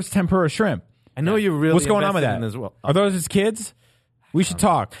serves tempura shrimp? I know you're really. What's going on with that? As well. Are those his kids? We should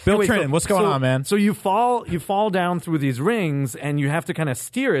talk. Bill Trinnon, what's going on, man? So you fall down through these rings, and you have to kind of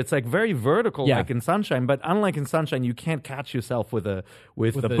steer. It's like very vertical, like in Sunshine. But unlike in Sunshine, you can't catch yourself with a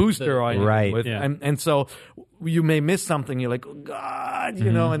booster on you. Right. And so you may miss something. You're like, oh, God,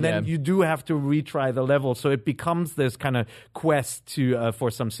 and then you do have to retry the level. So it becomes this kind of quest to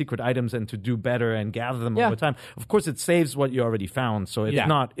for some secret items and to do better and gather them over time. Of course, it saves what you already found, so it's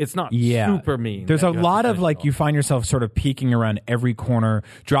not super mean. There's a lot of you find yourself sort of peeking around every corner,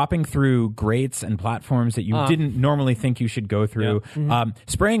 dropping through grates and platforms that you didn't normally think you should go through,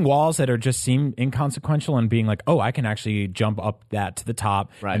 spraying walls that just seem inconsequential and being like, oh, I can actually jump up that to the top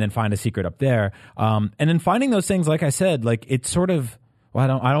and then find a secret up there, and then finding those things, like I said, like it's sort of. Well,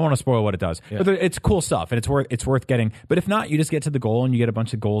 I don't want to spoil what it does, but it's cool stuff, and it's worth getting. But if not, you just get to the goal and you get a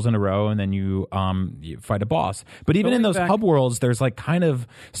bunch of goals in a row, and then you fight a boss. But even in those hub worlds, there's like kind of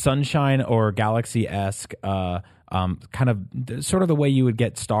Sunshine or Galaxy-esque. Kind of sort of the way you would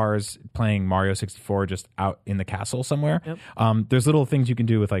get stars playing Mario 64 just out in the castle somewhere. There's little things you can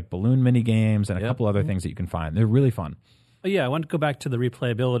do with like balloon mini games and a couple other things that you can find. They're really fun. Yeah, I want to go back to the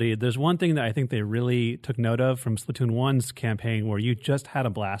replayability. There's one thing that I think they really took note of from Splatoon 1's campaign where you just had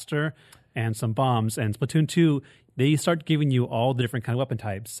a blaster and some bombs, and Splatoon 2, they start giving you all the different kind of weapon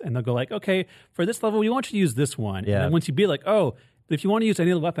types, and they'll go like, okay, for this level, we want you to use this one. And then once you be like, oh, if you want to use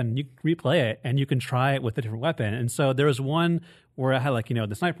any other weapon, you can replay it, and you can try it with a different weapon. And so there was one where I had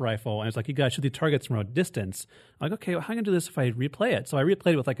the sniper rifle, and it's like, you guys shoot the targets from a distance. I'm like, okay, well, how can I do this if I replay it? So I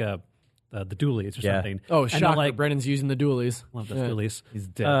replayed it with the dualies or something. Oh, shocker. Like, Brennan's using the dualies. Love those dualies. He's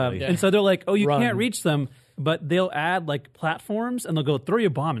dead. And so they're like, oh, you can't reach them, but they'll add like platforms and they'll go throw you a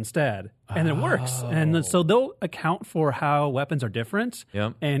bomb instead. And it works. And so they'll account for how weapons are different.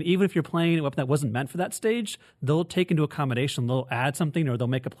 And even if you're playing a weapon that wasn't meant for that stage, they'll take into accommodation, they'll add something or they'll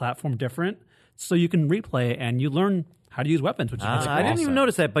make a platform different so you can replay and you learn how to use weapons, which is awesome. I didn't even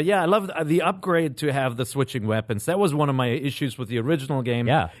notice that, but I love the upgrade to have the switching weapons. That was one of my issues with the original game.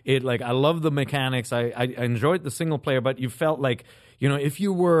 I love the mechanics. I enjoyed the single player, but you felt like, if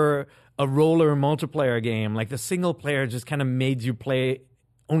you were a roller multiplayer game, like the single player just kind of made you play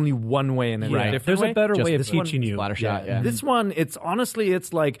only one way and then a different There's way. a better way of teaching you. Splatter shot, This one, it's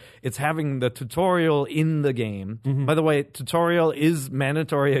like it's having the tutorial in the game. By the way, tutorial is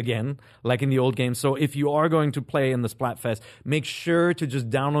mandatory again, like in the old game. So if you are going to play in the Splatfest, make sure to just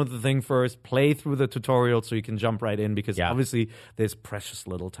download the thing first, play through the tutorial so you can jump right in because obviously there's precious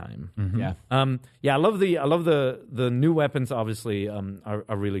little time. I love the new weapons. Obviously, are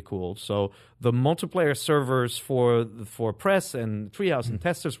really cool. So the multiplayer servers for press and Treehouse and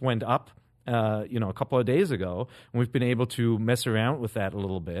testers went up, a couple of days ago, and we've been able to mess around with that a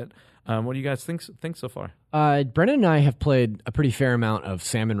little bit. What do you guys think so far? Brennan and I have played a pretty fair amount of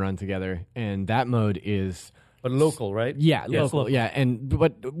Salmon Run together, and that mode is local, right? Yeah, local. Yeah,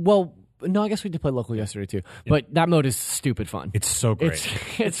 no, I guess we did play local yesterday too. But that mode is stupid fun. It's so great.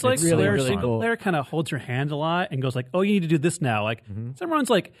 It's like really, Claire, really cool. Claire kind of holds her hand a lot and goes like, "Oh, you need to do this now." Like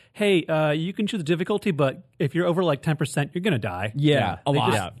everyone's like, "Hey, you can choose the difficulty, but if you're over like 10%, you're gonna die." A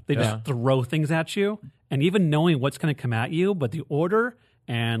lot. They just throw things at you, and even knowing what's gonna come at you, but the order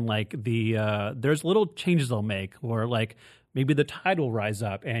and like there's little changes they'll make, or like maybe the tide will rise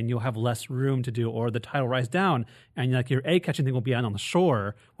up and you'll have less room to do, or the tide will rise down and like your egg catching thing will be out on the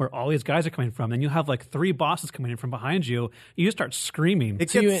shore where all these guys are coming from. Then you'll have like 3 bosses coming in from behind you. You just start screaming. It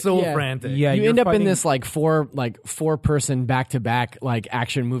gets so frantic. Yeah, you end up in this like four person back to back like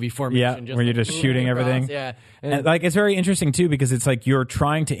action movie formation. Yeah, where you're just shooting everything. Yeah, and like it's very interesting too because it's like you're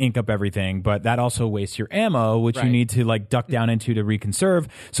trying to ink up everything, but that also wastes your ammo, which you need to like duck down into to reconserve.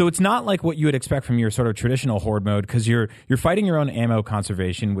 So it's not like what you would expect from your sort of traditional horde mode because you're fighting your own ammo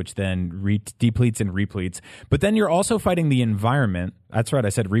conservation, which then depletes and repletes. But then you're also fighting the environment. That's right, I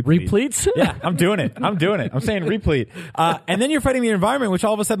said replete. Repletes? Yeah, I'm doing it. I'm saying replete. And then you're fighting the environment, which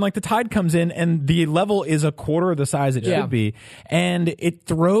all of a sudden, like, the tide comes in, and the level is a quarter of the size it should be. And it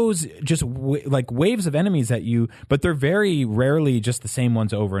throws just, like, waves of enemies at you, but they're very rarely just the same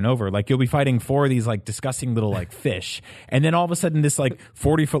ones over and over. Like, you'll be fighting 4 of these, like, disgusting little, like, fish. And then all of a sudden, this, like,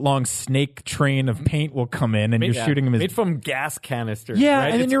 40-foot-long snake train of paint will come in, and you're shooting them as... Made from gas canisters. Yeah,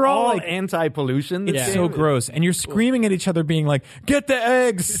 right? and then you're all, like... anti-pollution. It's so gross. And you're screaming at each other, being like, get the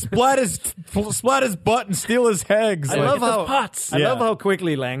eggs, splat his butt and steal his eggs. I love how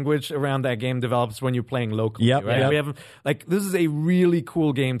quickly language around that game develops when you're playing locally. Yep, right? We have like this is a really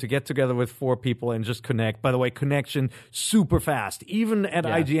cool game to get together with 4 people and just connect. By the way, connection super fast. Even at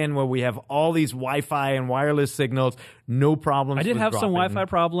IGN where we have all these Wi-Fi and wireless signals, no problems. I did have some Wi-Fi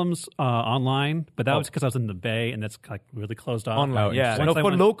problems online, but that was because I was in the Bay and that's like really closed off. Online, no,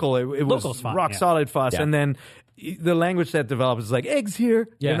 for local, it was rock solid for us. And then the language that develops is like eggs here.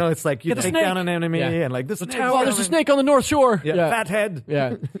 You know, it's like you take down an enemy and like this. Oh, there's a snake on the North Shore. Fat head.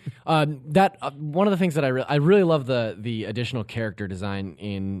 Yeah. One of the things that I really love the additional character design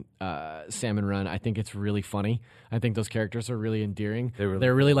in Salmon Run. I think it's really funny. I think those characters are really endearing.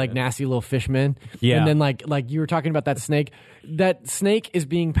 They're really like nasty little fishmen. Yeah. And then like you were talking about that snake. That snake is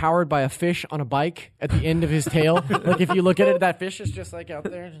being powered by a fish on a bike at the end of his tail. Like if you look at it, that fish is just like out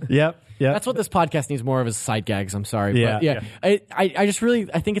there. Yep. That's what this podcast needs more of is side gags. I'm sorry. Yeah. But I just really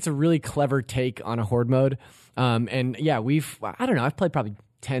I think it's a really clever take on a horde mode. And I've played probably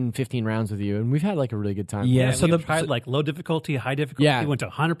 10, 15 rounds with you, and we've had like a really good time. Yeah, so we've tried like low difficulty, high difficulty. We went to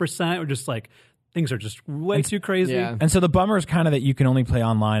 100%. We're just like things are just way too crazy. Yeah. And so the bummer is kind of that you can only play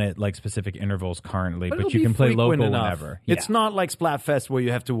online at like specific intervals currently, but you can play local whenever. It's not like Splatfest where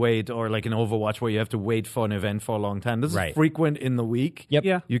you have to wait, or like in Overwatch where you have to wait for an event for a long time. This is frequent in the week. Yep.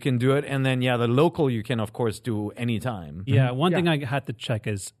 Yeah. You can do it, and then the local you can of course do anytime. Yeah. One thing I had to check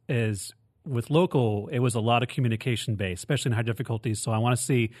is with local, it was a lot of communication based, especially in high difficulties. So I want to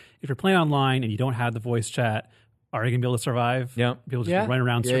see if you're playing online and you don't have the voice chat, are you going to be able to survive? Yeah. Be able to just run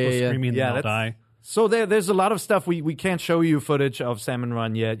around circles screaming and they'll die. So there's a lot of stuff we can't show you footage of Salmon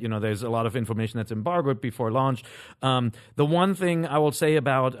Run yet. You know, there's a lot of information that's embargoed before launch. The one thing I will say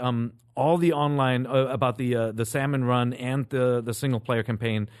about all the online about the Salmon Run and the single player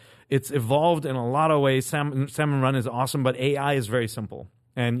campaign, it's evolved in a lot of ways. Salmon Run is awesome, but AI is very simple.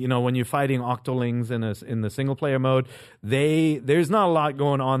 And, you know, when you're fighting octolings in the single-player mode, there's not a lot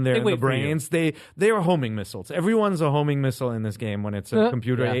going on there in the brains. They are homing missiles. Everyone's a homing missile in this game when it's a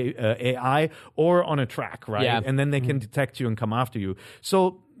computer AI or on a track, right? Yeah. And then they can detect you and come after you.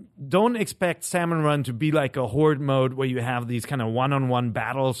 So don't expect Salmon Run to be like a horde mode where you have these kind of one-on-one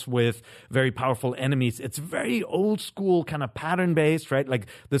battles with very powerful enemies. It's very old school, kind of pattern-based, right? Like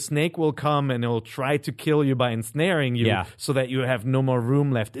the snake will come and it'll try to kill you by ensnaring you so that you have no more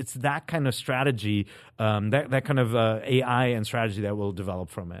room left. It's that kind of strategy, that kind of AI and strategy that will develop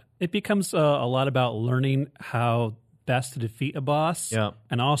from it. It becomes a lot about learning how best to defeat a boss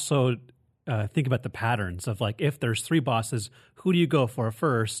and also think about the patterns of like if there's 3 bosses, who do you go for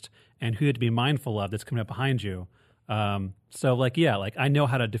first and who you have to be mindful of that's coming up behind you. So like I know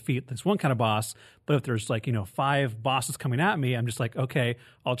how to defeat this one kind of boss, but if there's like 5 bosses coming at me, I'm just like, okay,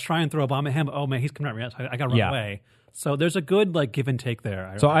 I'll try and throw a bomb at him. Oh man, he's coming at me. I gotta run away. So there's a good like give and take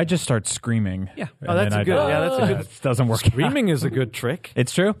there. So I just start screaming. Yeah. Oh, that's a good. Yeah, that's a good. It doesn't work. Screaming is a good trick.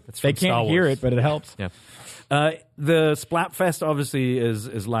 It's true. They can't hear it, but it helps. Yeah. The Splatfest obviously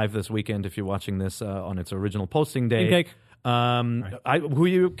is live this weekend. If you're watching this on its original posting day. Team Cake. Who are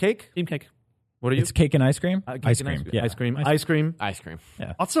you? Cake? Team Cake. What are you? It's cake and ice cream. Ice cream. Yeah. Ice cream.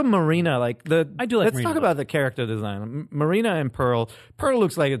 Yeah. Also, Marina. I do like. Let's Marina, talk about the character design. Marina and Pearl. Pearl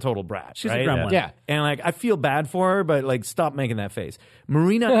looks like a total brat. She's right? a gremlin. Yeah. And like I feel bad for her, but like stop making that face.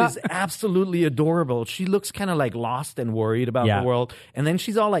 Marina is absolutely adorable. She looks kind of like lost and worried about the world, and then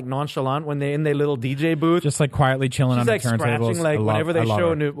she's all like nonchalant when they're in their little DJ booth, just like quietly chilling on the like turntables. Like whenever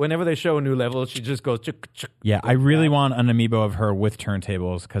they show a new level, she just goes. I really want an amiibo of her with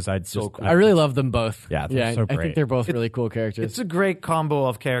turntables because I really love them both. Yeah, so great. I think they're both really cool characters. It's a great combo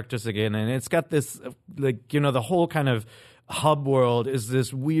of characters again, and it's got this the whole kind of hub world is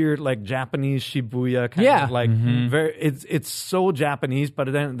this weird like Japanese Shibuya kind of like very it's so Japanese,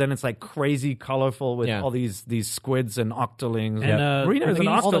 but then it's like crazy colorful with all these squids and octolings. And Marina's an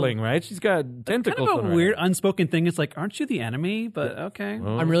octoling, right? She's got tentacles. Kind of a weird unspoken thing. It's like, aren't you the enemy? But okay.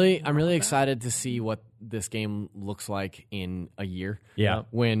 I'm really excited to see what this game looks like in a year. Yeah.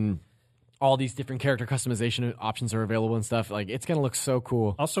 When all these different character customization options are available and stuff. Like, it's going to look so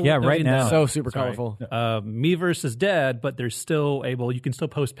cool. Also, right now. So super colorful. Miiverse is dead, but they're still able, you can still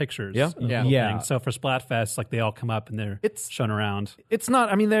post pictures. Yeah. So for Splatfest, like, they all come up and they're shown around. It's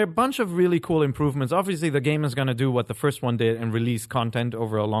not, I mean, there are a bunch of really cool improvements. Obviously, the game is going to do what the first one did and release content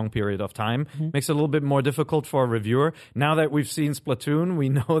over a long period of time. Makes it a little bit more difficult for a reviewer. Now that we've seen Splatoon, we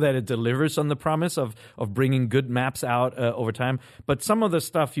know that it delivers on the promise of bringing good maps out over time. But some of the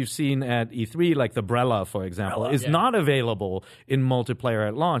stuff you've seen at E3, like the Brella, for example, is not available in multiplayer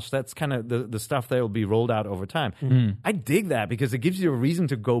at launch. That's kind of the stuff that will be rolled out over time. I dig that because it gives you a reason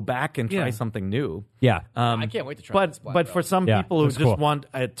to go back and try something new. Yeah. I can't wait to try it. But for some people who just want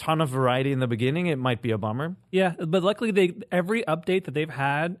a ton of variety in the beginning, it might be a bummer. Yeah, but luckily every update that they've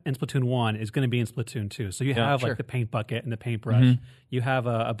had in Splatoon 1 is going to be in Splatoon 2. So you have like the paint bucket and the paintbrush. You have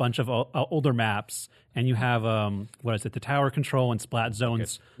a bunch of older maps, and you have the tower control and splat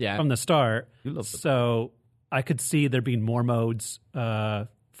zones from the start. So I could see there being more modes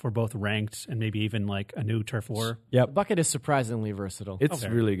for both ranked and maybe even like a new Turf War. The bucket is surprisingly versatile. It's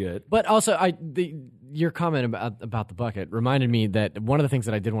really good. But also, your comment about the bucket reminded me that one of the things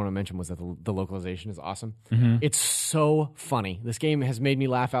that I did want to mention was that the localization is awesome. It's so funny. This game has made me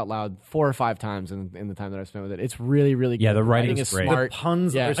laugh out loud 4 or 5 times in the time that I've spent with it. It's really, really good. Yeah, the writing is great. smart. The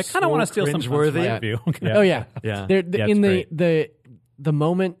puns are I kind of want to steal some puns from that view. Oh, yeah. Yeah. The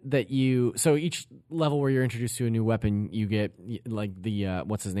moment that so each level where you're introduced to a new weapon, you get like the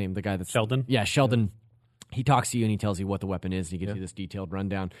what's his name, the guy that's Sheldon. Yeah, Sheldon. He talks to you and he tells you what the weapon is. And he gives you this detailed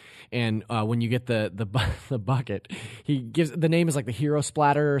rundown. And when you get the bucket, he gives the name is like the Hero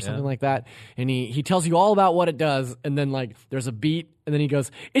Splatter or something like that. And he tells you all about what it does. And then like there's a beat. And then he goes,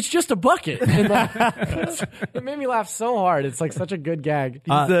 "It's just a bucket." And like, it made me laugh so hard. It's like such a good gag.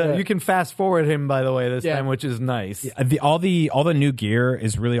 You can fast forward him, by the way, this time, which is nice. All the new gear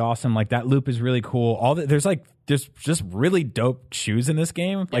is really awesome. Like that loop is really cool. There's just really dope shoes in this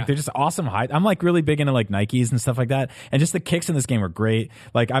game. Like they're just awesome height. I'm like really big into like Nikes and stuff like that. And just the kicks in this game are great.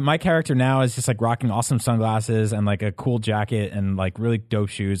 Like my character now is just like rocking awesome sunglasses and like a cool jacket and like really dope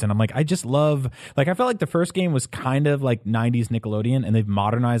shoes. And I'm like, I just love, like I felt like the first game was kind of like 90s Nickelodeon and they've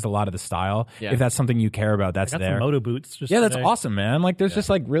modernized a lot of the style. If that's something you care about, that's there. Some moto boots. That's awesome, man. Like there's just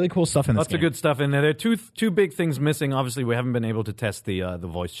like really cool stuff in this game. Lots of good stuff in there. There are two big things missing. Obviously, we haven't been able to test the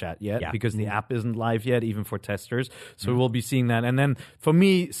voice chat yet because the app isn't live yet, even for testers. So we'll be seeing that. And then for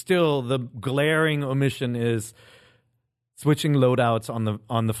me, still the glaring omission is switching loadouts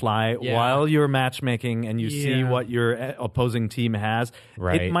on the fly while you're matchmaking and you see what your opposing team has.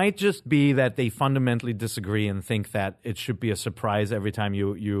 Right. It might just be that they fundamentally disagree and think that it should be a surprise every time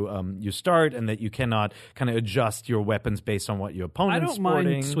you start, and that you cannot kind of adjust your weapons based on what your opponent's sporting. I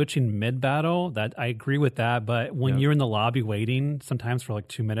don't mind switching mid battle. That I agree with that, but when you're in the lobby waiting, sometimes for like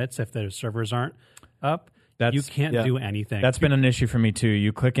 2 minutes, if the servers aren't up. You can't do anything. That's been an issue for me too.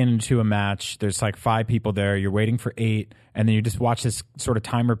 You click into a match, there's like 5 people there, you're waiting for 8, and then you just watch this sort of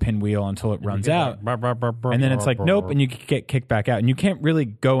timer pinwheel until it runs out. And then it's like, nope, and you get kicked back out. And you can't really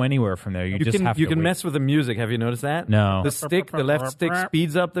go anywhere from there. You can mess with the music. Have you noticed that? No. The left stick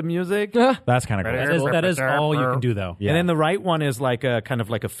speeds up the music. That's kind of cool. That is all you can do though. Yeah. And then the right one is like a kind of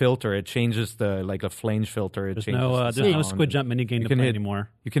like a filter. It changes like a flange filter. There's no squid jump minigame to play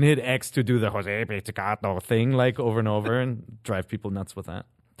anymore. You can hit X to do the Jose Pizzicato thing like over and over and drive people nuts with that.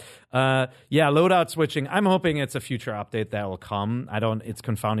 Loadout switching. I'm hoping it's a future update that will come. It's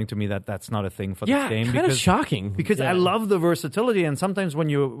confounding to me that that's not a thing for this game. Kind of shocking. Because I love the versatility, and sometimes when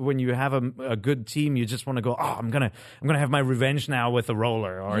you have a good team, you just want to go, I'm gonna have my revenge now with a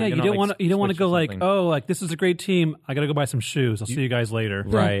roller. Or you don't want to go like, this is a great team. I gotta go buy some shoes. I'll see you guys later.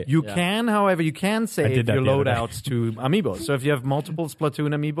 Right. You can, however, you can save your loadouts to amiibo. So if you have multiple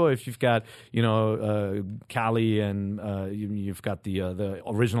Splatoon amiibo, if you've got Callie and you've got the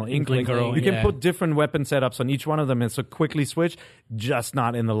original Inkling Girl. You can put different weapon setups on each one of them and so quickly switch, just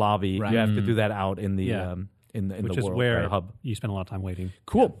not in the lobby. Right. You have to do that out in the in which the is world, where hub. You spend a lot of time waiting.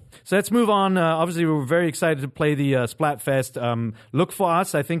 Cool. So let's move on. Obviously, we're very excited to play the Splatfest. Look for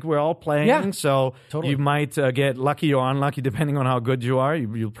us. I think we're all playing. So you might get lucky or unlucky depending on how good you are.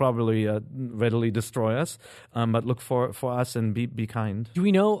 You'll probably readily destroy us. But look for us and be kind. Do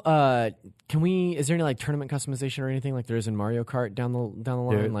we know? Is there any like tournament customization or anything like there is in Mario Kart down the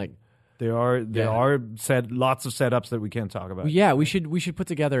line? There are lots of setups that we can't talk about. Well, yeah, we should put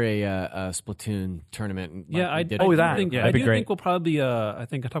together a Splatoon tournament. I do think we'll probably. I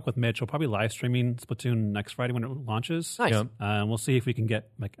think I talked with Mitch. We'll probably live streaming Splatoon next Friday when it launches. Nice. And we'll see if we can get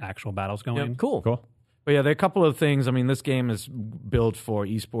like actual battles going. Yeah, cool. But yeah, there are a couple of things. I mean, this game is built for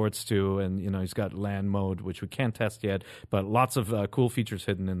esports too, and it's got LAN mode, which we can't test yet, but lots of cool features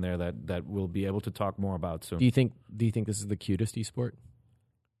hidden in there that we'll be able to talk more about soon. Do you think this is the cutest esport?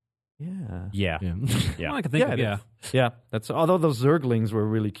 Yeah. Well, I can think Yeah. That's although those Zerglings were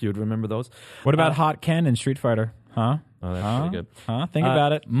really cute. Remember those? What about Hot Ken and Street Fighter? Huh? Oh, that's pretty good. Think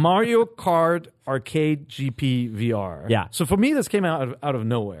about it. Mario Kart Arcade GP VR. Yeah. So for me, this came out of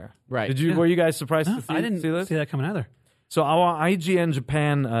nowhere. Right. Were you guys surprised to see, I didn't see this? see that coming either. So our IGN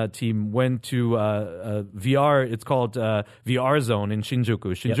Japan team went to VR. It's called VR Zone in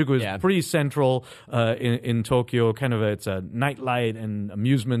Shinjuku. Shinjuku is pretty central in Tokyo. It's a nightlight and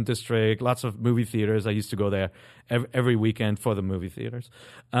amusement district. Lots of movie theaters. I used to go there every weekend for the movie theaters.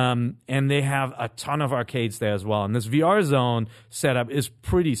 And they have a ton of arcades there as well. And this VR Zone setup is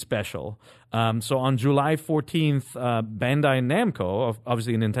pretty special. So on July 14th, Bandai Namco,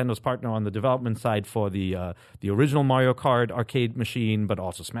 obviously Nintendo's partner on the development side for the original Mario Kart arcade machine, but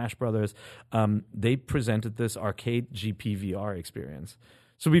also Smash Brothers, they presented this arcade GP VR experience.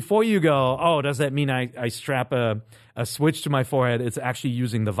 So before you go, oh, does that mean I strap a Switch to my forehead? It's actually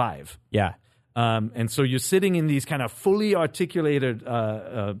using the Vive. Yeah. And so you're sitting in these kind of fully articulated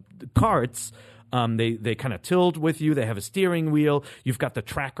carts. They kind of tilt with you. They have a steering wheel. You've got the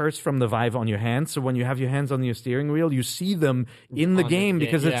trackers from the Vive on your hands. So when you have your hands on your steering wheel, you see them in the game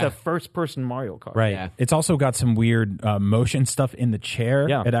because it's a first-person Mario Kart. Right. Yeah. It's also got some weird motion stuff in the chair.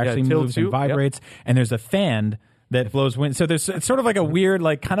 Yeah. It actually moves and vibrates. Yep. And there's a fan that blows wind. So it's sort of like a weird,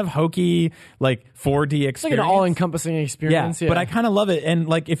 like kind of hokey, like 4D experience. It's like an all-encompassing experience. Yeah. But I kind of love it. And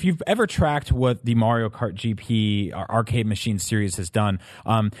like if you've ever tracked what the Mario Kart GP arcade machine series has done,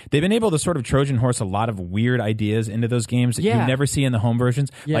 they've been able to sort of Trojan horse a lot of weird ideas into those games that you never see in the home versions.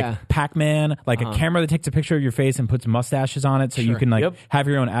 Like Pac-Man, like a camera that takes a picture of your face and puts mustaches on it so you can like have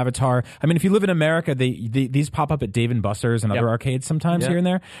your own avatar. I mean, if you live in America, these pop up at Dave & Buster's and other arcades sometimes here and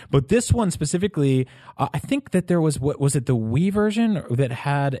there. But this one specifically, I think that there was it the Wii version that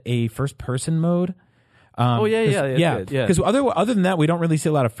had a first person mode? Because other than that, we don't really see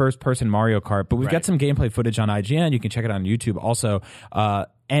a lot of first person Mario Kart, but we've got some gameplay footage on IGN. You can check it on YouTube also,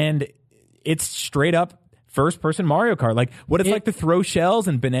 and it's straight up first person Mario Kart, like what it's like to throw shells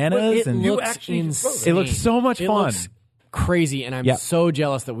and bananas, and it looks so much fun. Crazy, and I'm so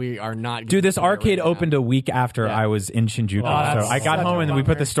jealous that we are not. Dude, this arcade opened a week after I was in Shinjuku, so I got home and we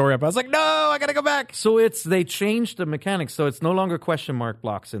put the story up. I was like, no, I gotta go back. So they changed the mechanics, so it's no longer question mark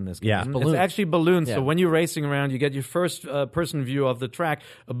blocks in this game. Yeah, it's actually balloons. So when you're racing around, you get your first person view of the track.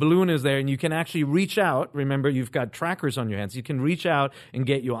 A balloon is there, and you can actually reach out. Remember, you've got trackers on your hands. You can reach out and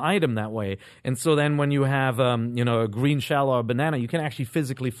get your item that way. And so then when you have a green shell or a banana, you can actually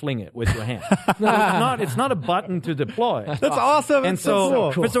physically fling it with your hand. It's not a button to deploy. That's awesome. And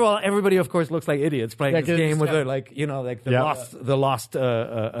so, first of all, everybody, of course, looks like idiots playing this game with the lost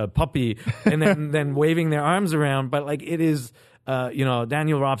puppy, and then waving their arms around. But like it is,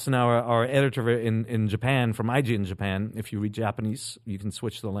 Daniel Robson, our editor in Japan from IGN Japan. If you read Japanese, you can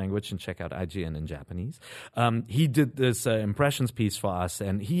switch the language and check out IGN in Japanese. He did this impressions piece for us,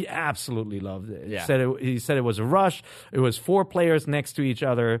 and he absolutely loved it. Yeah. He said it was a rush. It was 4 players next to each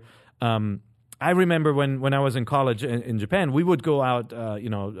other. I remember when I was in college in Japan, we would go out,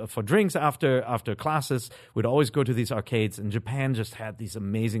 for drinks after classes. We'd always go to these arcades, and Japan just had these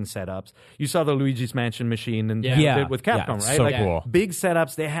amazing setups. You saw the Luigi's Mansion machine and did with Capcom, right? So cool. Big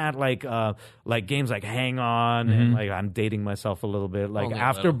setups. They had like games like Hang On, and like I'm dating myself a little bit, like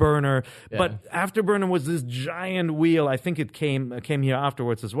Afterburner. Yeah. But Afterburner was this giant wheel. I think it came here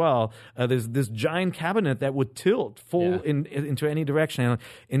afterwards as well. There's this giant cabinet that would tilt into any direction.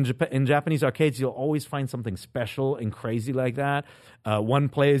 In Japanese arcades, you'll always find something special and crazy like that. One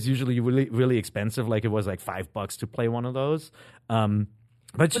play is usually really, really expensive, like it was like $5 to play one of those.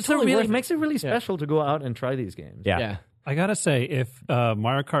 But just it makes it really special to go out and try these games. Yeah. I gotta say, if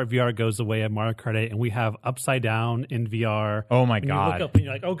Mario Kart VR goes the way of Mario Kart 8 and we have Upside Down in VR, oh my god! You look up and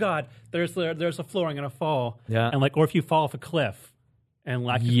you're like, oh god, there's a floor, I'm gonna fall. Yeah, and like, or if you fall off a cliff and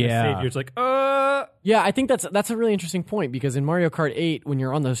like save you, it's like, Yeah, I think that's a really interesting point because in Mario Kart 8, when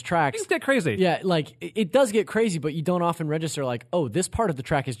you're on those tracks, things get crazy. Yeah, like it does get crazy, but you don't often register like, oh, this part of the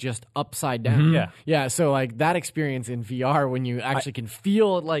track is just upside down. Yeah. So like that experience in VR when you actually can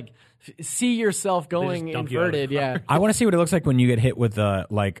feel like see yourself going inverted. Yeah, I want to see what it looks like when you get hit with a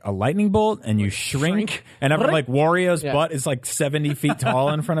lightning bolt and you shrink. And ever like Wario's butt is like 70 feet tall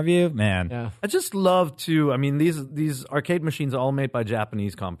in front of you. Man, yeah. I just love to. I mean, these arcade machines are all made by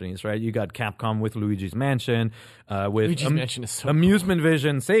Japanese companies, right? You got Capcom with Luigi's Mansion, with Luigi's Mansion is so Amusement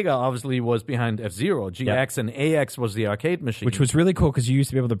Vision. Sega obviously was behind F-Zero. GX and AX was the arcade machine, which was really cool because you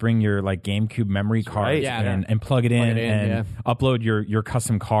used to be able to bring your like GameCube memory card and plug it in and upload your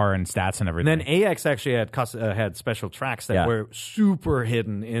custom car and stats and everything. And then AX actually had special tracks that were super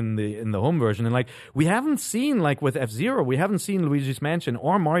hidden in the home version. And like we haven't seen like with F-Zero, we haven't seen Luigi's Mansion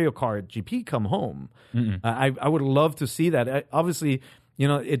or Mario Kart GP come home. I would love to see that. Obviously, you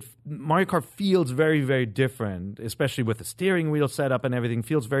know, Mario Kart feels very, very different, especially with the steering wheel setup and everything.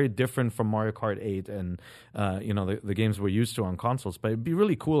 Feels very different from Mario Kart 8 and you know the games we're used to on consoles. But it'd be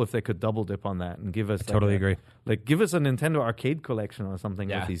really cool if they could double dip on that and give us totally agree. Like give us a Nintendo arcade collection or something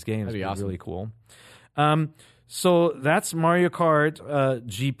with these games. That'd be awesome. Really cool. So that's Mario Kart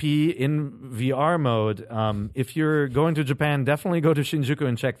GP in VR mode. If you're going to Japan, definitely go to Shinjuku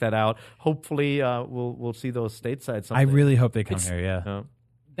and check that out. Hopefully, we'll see those stateside someday. I really hope they come here. Yeah,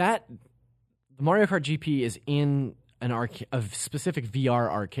 the Mario Kart GP is in a specific VR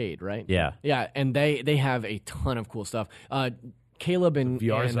arcade, right? Yeah, and they have a ton of cool stuff. Caleb and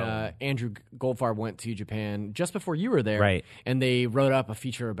Andrew Goldfarb went to Japan just before you were there, right? And they wrote up a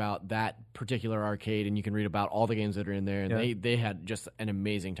feature about that particular arcade, and you can read about all the games that are in there. And they had just an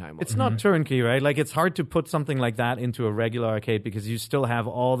amazing time. It's not turnkey, right? Like it's hard to put something like that into a regular arcade because you still have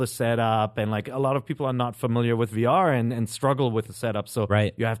all the setup, and like a lot of people are not familiar with VR and struggle with the setup. So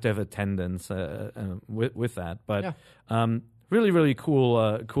you have to have attendance with that. But really, really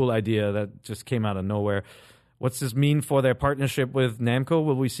cool idea that just came out of nowhere. What's this mean for their partnership with Namco?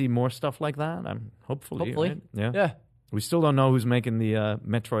 Will we see more stuff like that? Hopefully. Right? Yeah. We still don't know who's making the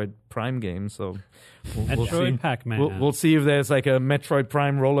Metroid Prime game, so we'll see. Pac-Man. We'll see if there's like a Metroid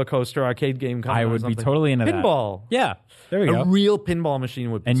Prime roller coaster arcade game coming. I would be totally into pinball. Yeah, there we go. A real pinball machine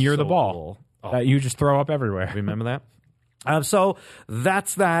would be and you're so the ball cool. that you just throw up everywhere. Remember that? So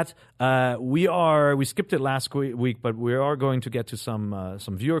that's that. We skipped it last week, but we are going to get to some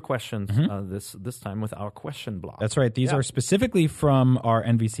viewer questions this time with our question block. That's right. These are specifically from our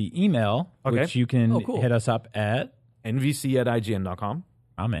NVC email, which you can hit us up at nvc@ign.com.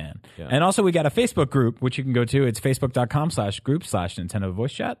 Oh, man. Yeah. And also we got a Facebook group, which you can go to. It's facebook.com/group/Nintendo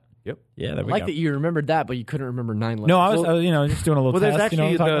Voice Chat. Yep. Yeah, there we go. that you remembered that, but you couldn't remember 9 letters. No, I was just doing a little test. There's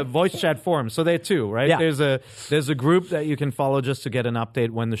actually the about? voice chat forum. So there are two, right? Yeah. There's a group that you can follow just to get an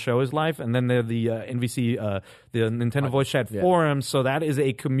update when the show is live, and then there's the NVC, the Nintendo Voice Chat forum. So that is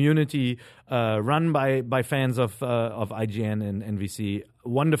a community run by fans of IGN and NVC.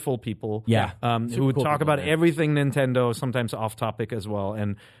 Wonderful people, who cool talk about everything Nintendo, sometimes off topic as well,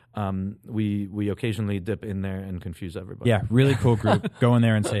 and we occasionally dip in there and confuse everybody. Yeah, really cool group. Go in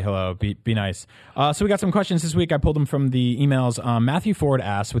there and say hello. Be nice. So we got some questions this week. I pulled them from the emails. Matthew Ford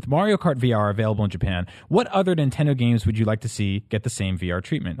asks, with Mario Kart VR available in Japan, what other Nintendo games would you like to see get the same VR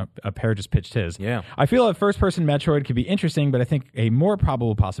treatment? A pair just pitched his. Yeah. I feel a first-person Metroid could be interesting, but I think a more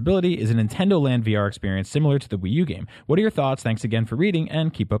probable possibility is a Nintendo Land VR experience similar to the Wii U game. What are your thoughts? Thanks again for reading,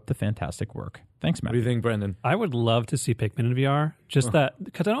 and keep up the fantastic work. Thanks, Matt. What do you think, Brendan? I would love to see Pikmin in VR. Just that,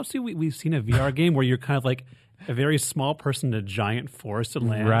 because I don't see we've seen a VR game where you're kind of like a very small person in a giant forested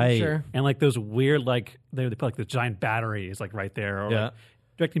land. Right. Sure. And like those weird, like, they put like the giant batteries like right there. Or like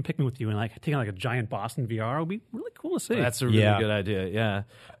directing Pikmin with you and like taking like a giant boss in VR would be really cool to see. That's a really good idea, yeah.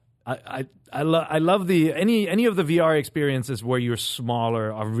 I love any of the VR experiences where you're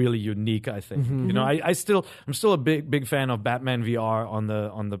smaller are really unique. I think you know I'm still a big fan of Batman VR on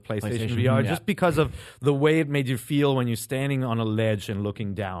the PlayStation VR just because of the way it made you feel when you're standing on a ledge and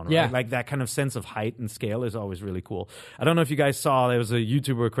looking down. Right? Yeah, like that kind of sense of height and scale is always really cool. I don't know if you guys saw there was a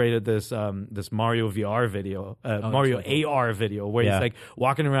YouTuber who created this Mario VR video, Mario AR video where he's like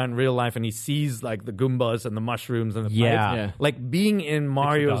walking around in real life and he sees like the Goombas and the mushrooms and the pipes. Like being in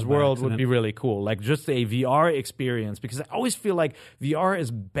Mario's world would be really cool, like just a VR experience, because I always feel like VR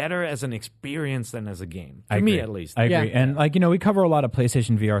is better as an experience than as a game. For me, at least. I agree. And like, we cover a lot of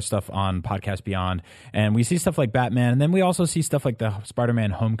PlayStation VR stuff on Podcast Beyond, and we see stuff like Batman, and then we also see stuff like the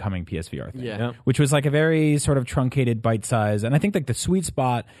Spider-Man Homecoming PSVR thing, which was like a very sort of truncated bite size, and I think like the sweet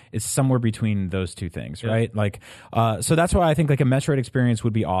spot is somewhere between those two things, right? Like, so that's why I think like a Metroid experience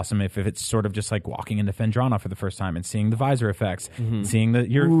would be awesome if it's sort of just like walking into Fendrana for the first time and seeing the visor effects, seeing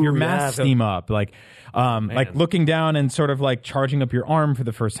your your mass steam up, like looking down and sort of like charging up your arm for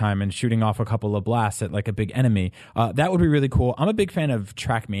the first time and shooting off a couple of blasts at like a big enemy. That would be really cool. I'm a big fan of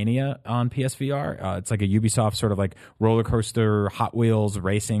Trackmania on PSVR. It's like a Ubisoft sort of like roller coaster, Hot Wheels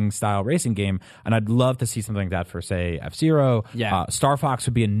racing style racing game, and I'd love to see something like that for say F-Zero. Yeah, Star Fox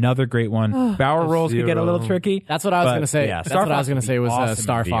would be another great one. Barrel rolls could get a little tricky. That's what I was going to say. Yeah, that's what I was going to say was awesome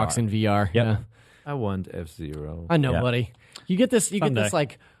Star Fox in VR. Yep. Yeah. I want F-Zero. I know, buddy. You get this. You get this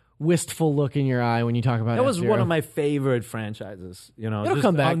like wistful look in your eye when you talk about that. Was F-Zero. one of my favorite franchises. You know, it'll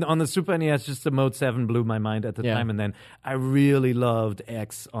come back on the Super NES. Just the Mode 7 blew my mind at the time, and then I really loved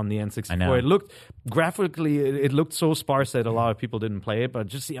X on the N64. I know. It looked graphically, it looked so sparse that a lot of people didn't play it, but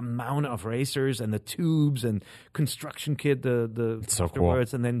just the amount of racers and the tubes and construction kit, the so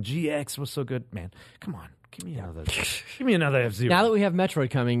afterwards, and then GX was so good. Man, come on. Give me another F-Zero. Now that we have Metroid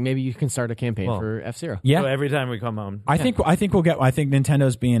coming, maybe you can start a campaign for F-Zero. Yeah. So every time we come on. I think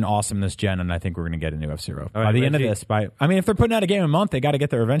Nintendo's being awesome this gen, and I think we're going to get a new F-Zero. By the end of this, if they're putting out a game a month, they got to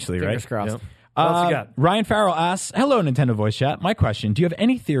get there eventually, Fingers right? crossed. Yep. What else you got? Ryan Farrell asks, hello, Nintendo Voice Chat. My question, do you have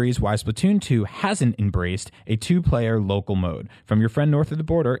any theories why Splatoon 2 hasn't embraced a two-player local mode? From your friend north of the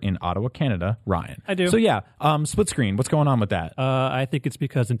border in Ottawa, Canada, Ryan. I do. So yeah, split screen, what's going on with that? I think it's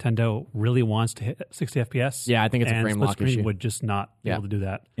because Nintendo really wants to hit 60 FPS. Yeah, I think it's a frame split lock screen issue. would just not be able to do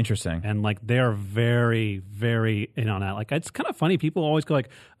that. Interesting. And like they are very, very in on that. Like it's kind of funny. People always go like,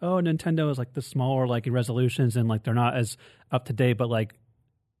 "Oh, Nintendo is like the smaller like resolutions and like they're not as up to date." But like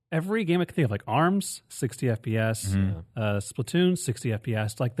every game I can think of, like ARMS, 60 FPS, Splatoon, 60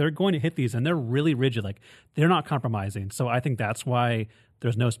 FPS. Like they're going to hit these, and they're really rigid. Like they're not compromising. So I think that's why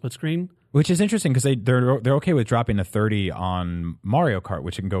there's no split screen. Which is interesting because they're okay with dropping to 30 on Mario Kart,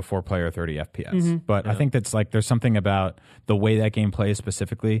 which can go 4-player 30 FPS. But I think that's like there's something about the way that game plays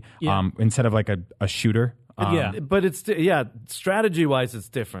specifically instead of like a shooter. But it's strategy-wise, it's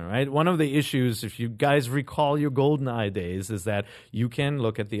different, right? One of the issues, if you guys recall your GoldenEye days, is that you can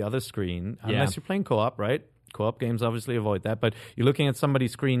look at the other screen unless you're playing co-op, right? Co-op games obviously avoid that, but you're looking at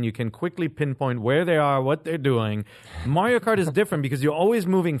somebody's screen, you can quickly pinpoint where they are, what they're doing. Mario Kart is different because you're always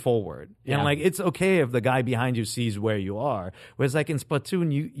moving forward. And like it's okay if the guy behind you sees where you are. Whereas like in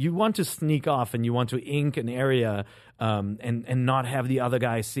Splatoon, you want to sneak off and you want to ink an area and not have the other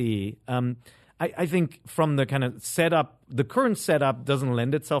guy see. I think from the kind of setup, the current setup doesn't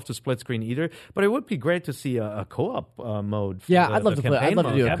lend itself to split screen either. But it would be great to see a co-op mode. I'd love to play. I'd love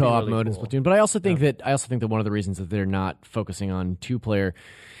to do a co-op mode in cool. Splatoon. But I also think that one of the reasons that they're not focusing on two-player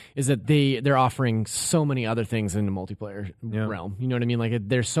is that they're offering so many other things in the multiplayer realm. You know what I mean? Like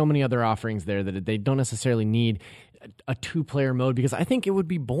there's so many other offerings there that they don't necessarily need a two-player mode because I think it would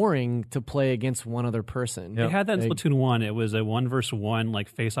be boring to play against one other person. They had that in Splatoon 1. It was a 1v1 like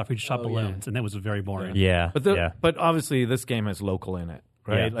face-off. You just shot balloons, and that was very boring. But obviously this game has local in it.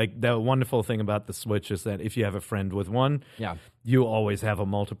 Right, like the wonderful thing about the Switch is that if you have a friend with one, you always have a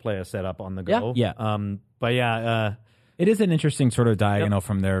multiplayer setup on the go. It is an interesting sort of diagonal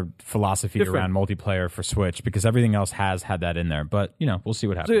from their philosophy around multiplayer for Switch because everything else has had that in there. But, we'll see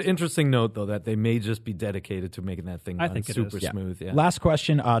what happens. It's an interesting note, though, that they may just be dedicated to making that thing super smooth. Yeah. Last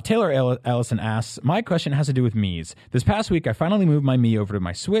question. Taylor Ellison asks, my question has to do with Miis. This past week, I finally moved my Mii over to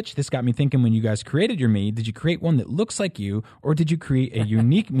my Switch. This got me thinking, when you guys created your Mii, did you create one that looks like you, or did you create a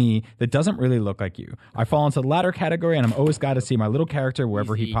unique Mii that doesn't really look like you? I fall into the latter category, and I'm always glad to see my little character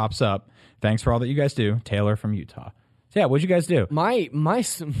wherever he pops up. Thanks for all that you guys do. Taylor from Utah. So yeah, what'd you guys do? My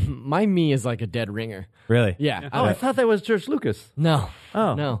Mii is like a dead ringer. Really? Yeah. I thought that was George Lucas. No.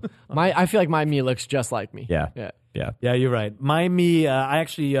 Oh. No. I feel like my Mii looks just like me. Yeah. Yeah, you're right. My Mii, I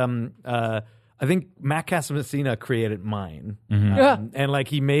actually, I think Matt Casamassina created mine. And like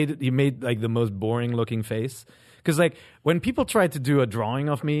he made like the most boring looking face. Because like when people try to do a drawing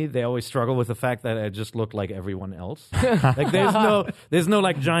of me, they always struggle with the fact that I just look like everyone else. Like there's no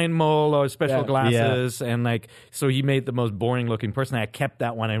like giant mole or special glasses, and like so he made the most boring looking person. I kept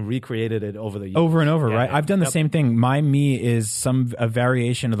that one and recreated it over the years. Over and over, right? I've done the same thing. My Mii is a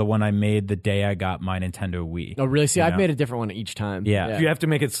variation of the one I made the day I got my Nintendo Wii. Oh, really? See, I've made a different one each time. Yeah. Do you have to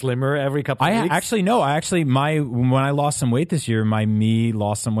make it slimmer every couple of weeks? When I lost some weight this year, my Mii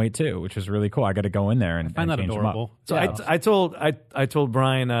lost some weight too, which was really cool. I got to go in there and find that change adorable. them up. So I told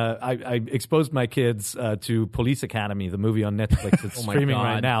Brian I exposed my kids to Police Academy, the movie on Netflix. It's streaming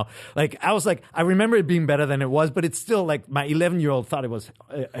right now. Like I was like, I remember it being better than it was, but it's still like my 11-year-old thought it was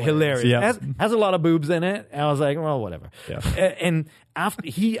hilarious. Yeah. Has a lot of boobs in it, and I was like, well, whatever. Yeah. And after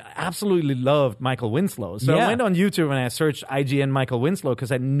he absolutely loved Michael Winslow, so I went on YouTube and I searched IGN Michael Winslow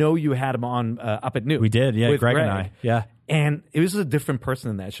because I know you had him on Up at Noon. We did, yeah. Greg and I, yeah. And it was a different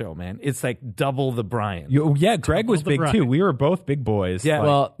person in that show, man. It's like double the Brian. Greg was big too. We were both big boys. Yeah.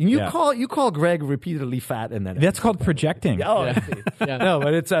 Well, you call Greg repeatedly fat in that. That's called projecting. Oh, yeah. No,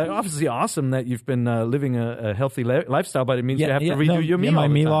 but it's obviously awesome that you've been living a healthy lifestyle. But it means you have to redo your meal. My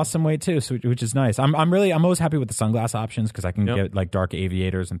me lost some weight too, which is nice. I'm always happy with the sunglass options because I can get like dark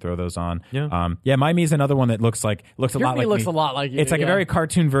aviators and throw those on. Yeah. My me is another one that looks a lot like me. Looks a lot like you. It's like a very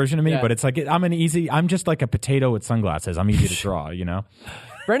cartoon version of me, but it's like I'm just like a potato with sunglasses. I'm easy to draw,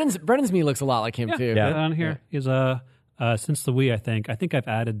 Brennan's me looks a lot like him too. Yeah, on here is since the Wii, I think I've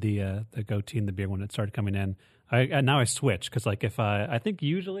added the goatee and the beard when it started coming in. Now I switch because like if I think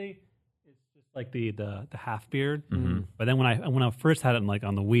usually it's just like the half beard, but then when I first had it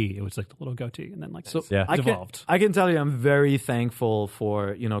on the Wii, it was like the little goatee, and then it evolved. I can tell you, I'm very thankful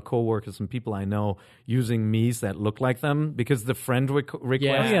for coworkers and people I know using me's that look like them because the friend request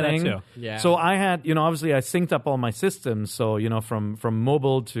thing. That too. Yeah. So I had obviously I synced up all my systems. So from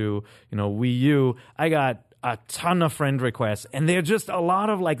mobile to Wii U, I got a ton of friend requests, and they're just a lot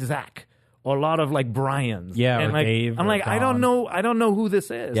of like Zach. Or a lot of like Brian's. Yeah, and like Dave. I'm like, I don't know who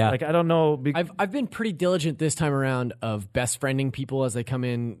this is. Yeah. Like I don't know. I've been pretty diligent this time around of best friending people as they come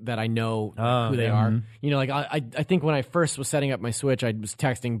in that I know who they are. Like I think when I first was setting up my Switch, I was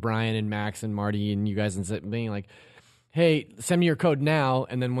texting Brian and Max and Marty and you guys and being like, hey, send me your code now.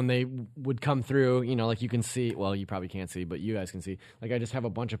 And then when they would come through, like you can see, well, you probably can't see, but you guys can see. Like I just have a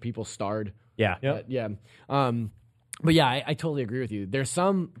bunch of people starred. Yeah. But yeah, I totally agree with you. There's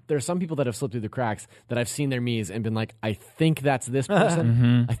some people that have slipped through the cracks that I've seen their Mii's and been like, I think that's this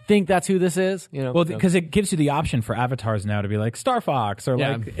person. I think that's who this is. Well, because it gives you the option for avatars now to be like Star Fox or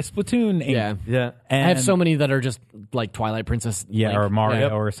like Splatoon 8. Yeah. And I have so many that are just like Twilight Princess. Or Mario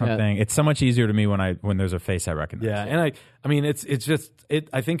or something. It's so much easier to me when there's a face I recognize. Yeah, and I mean, it's just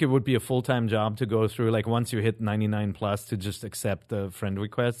I think it would be a full-time job to go through, like once you hit 99 plus to just accept the friend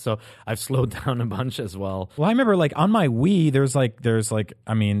request. So I've slowed down a bunch as well. Well, I remember like on my Wii, there's like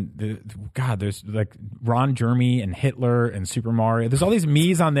Ron Jeremy and Hitler and Super Mario. There's all these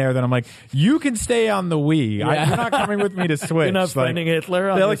Mii's on there that I'm like, you can stay on the Wii. You're not coming with me to Switch. You're not finding Hitler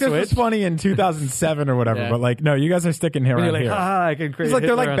on the Switch. This was funny in 2007 or whatever, but like, no, you guys are sticking here around here. I can create. It's like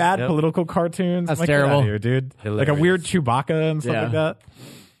they're like bad political cartoons. That's like, terrible, get out of here, dude. Hilarious. Like a weird Chewbacca and stuff like that.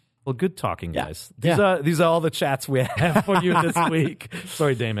 Well, good talking, guys. These are all the chats we have for you this week.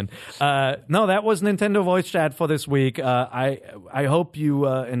 Sorry, Damon. No, that was Nintendo Voice Chat for this week. I hope you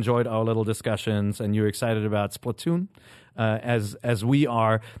enjoyed our little discussions and you're excited about Splatoon. As we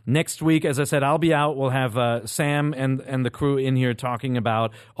are. Next week, as I said, I'll be out. We'll have Sam and the crew in here talking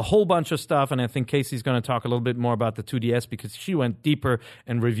about a whole bunch of stuff, and I think Casey's going to talk a little bit more about the 2DS because she went deeper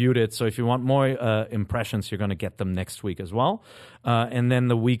and reviewed it. So if you want more impressions, you're going to get them next week as well. And then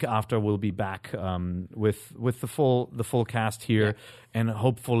the week after, we'll be back with the full cast here. And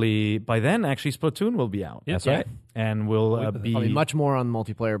hopefully by then, actually, Splatoon will be out. That's right. And we'll probably much more on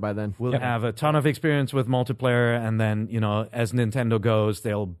multiplayer by then. We'll have a ton of experience with multiplayer, and then as Nintendo goes,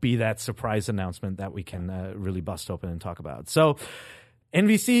 there'll be that surprise announcement that we can really bust open and talk about. So.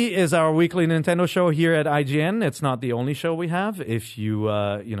 NVC is our weekly Nintendo show here at IGN. It's not the only show we have. If you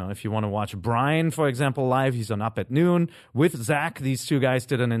if you want to watch Brian, for example, live, he's on Up at Noon with Zach. These two guys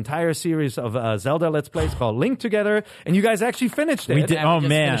did an entire series of Zelda Let's Plays called Link Together, and you guys actually finished it. We did. We just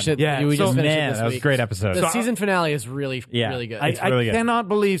finished it that was a great episode. The season finale is really good. I cannot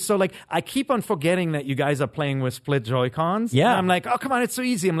believe. So like, I keep on forgetting that you guys are playing with split Joy-Cons. Yeah. And I'm like, oh come on, it's so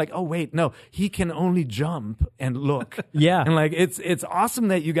easy. I'm like, oh wait, no, he can only jump and look. Yeah. And like, it's awesome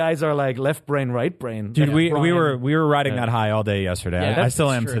that you guys are like left brain, right brain. Dude, we were riding that high all day yesterday. Yeah, I still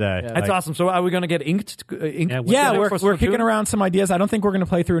am today. That's awesome. So are we going to get inked? Yeah, we're kicking around some ideas. I don't think we're going to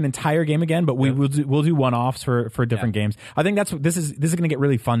play through an entire game again, but we'll do one-offs for different games. I think this is going to get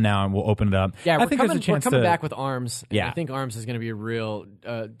really fun now, and we'll open it up. Yeah, I think there's a chance we're coming back with ARMS. Yeah. I think ARMS is going to be a real,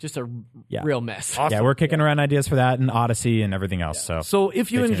 real mess. Awesome. Yeah, we're kicking around ideas for that and Odyssey and everything else. So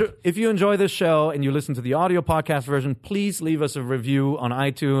if you enjoy this show and you listen to the audio podcast version, please leave us a review on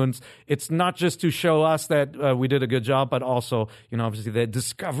iTunes. It's not just to show us that we did a good job, but also, obviously the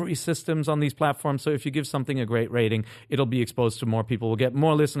discovery systems on these platforms. So if you give something a great rating, it'll be exposed to more people. We'll get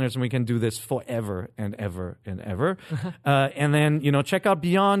more listeners, and we can do this forever and ever and ever. And then, check out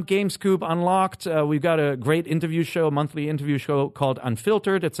Beyond Game Scoop Unlocked. We've got a great monthly interview show called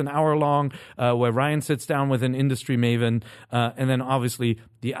Unfiltered. It's an hour long where Ryan sits down with an industry maven. And then obviously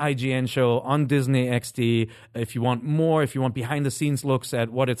the IGN show on Disney XD. If you want more, if you want behind the scenes behind-the-scenes looks at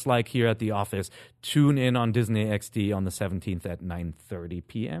what it's like here at the office, tune in on Disney XD on the 17th at 9:30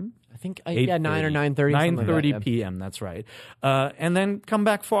 p.m. I think 9 or 9:30. 9:30 p.m. That's right. And then come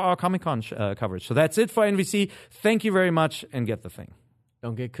back for our Comic-Con coverage. So that's it for NVC. Thank you very much, and get the thing.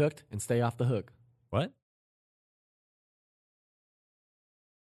 Don't get cooked and stay off the hook. What?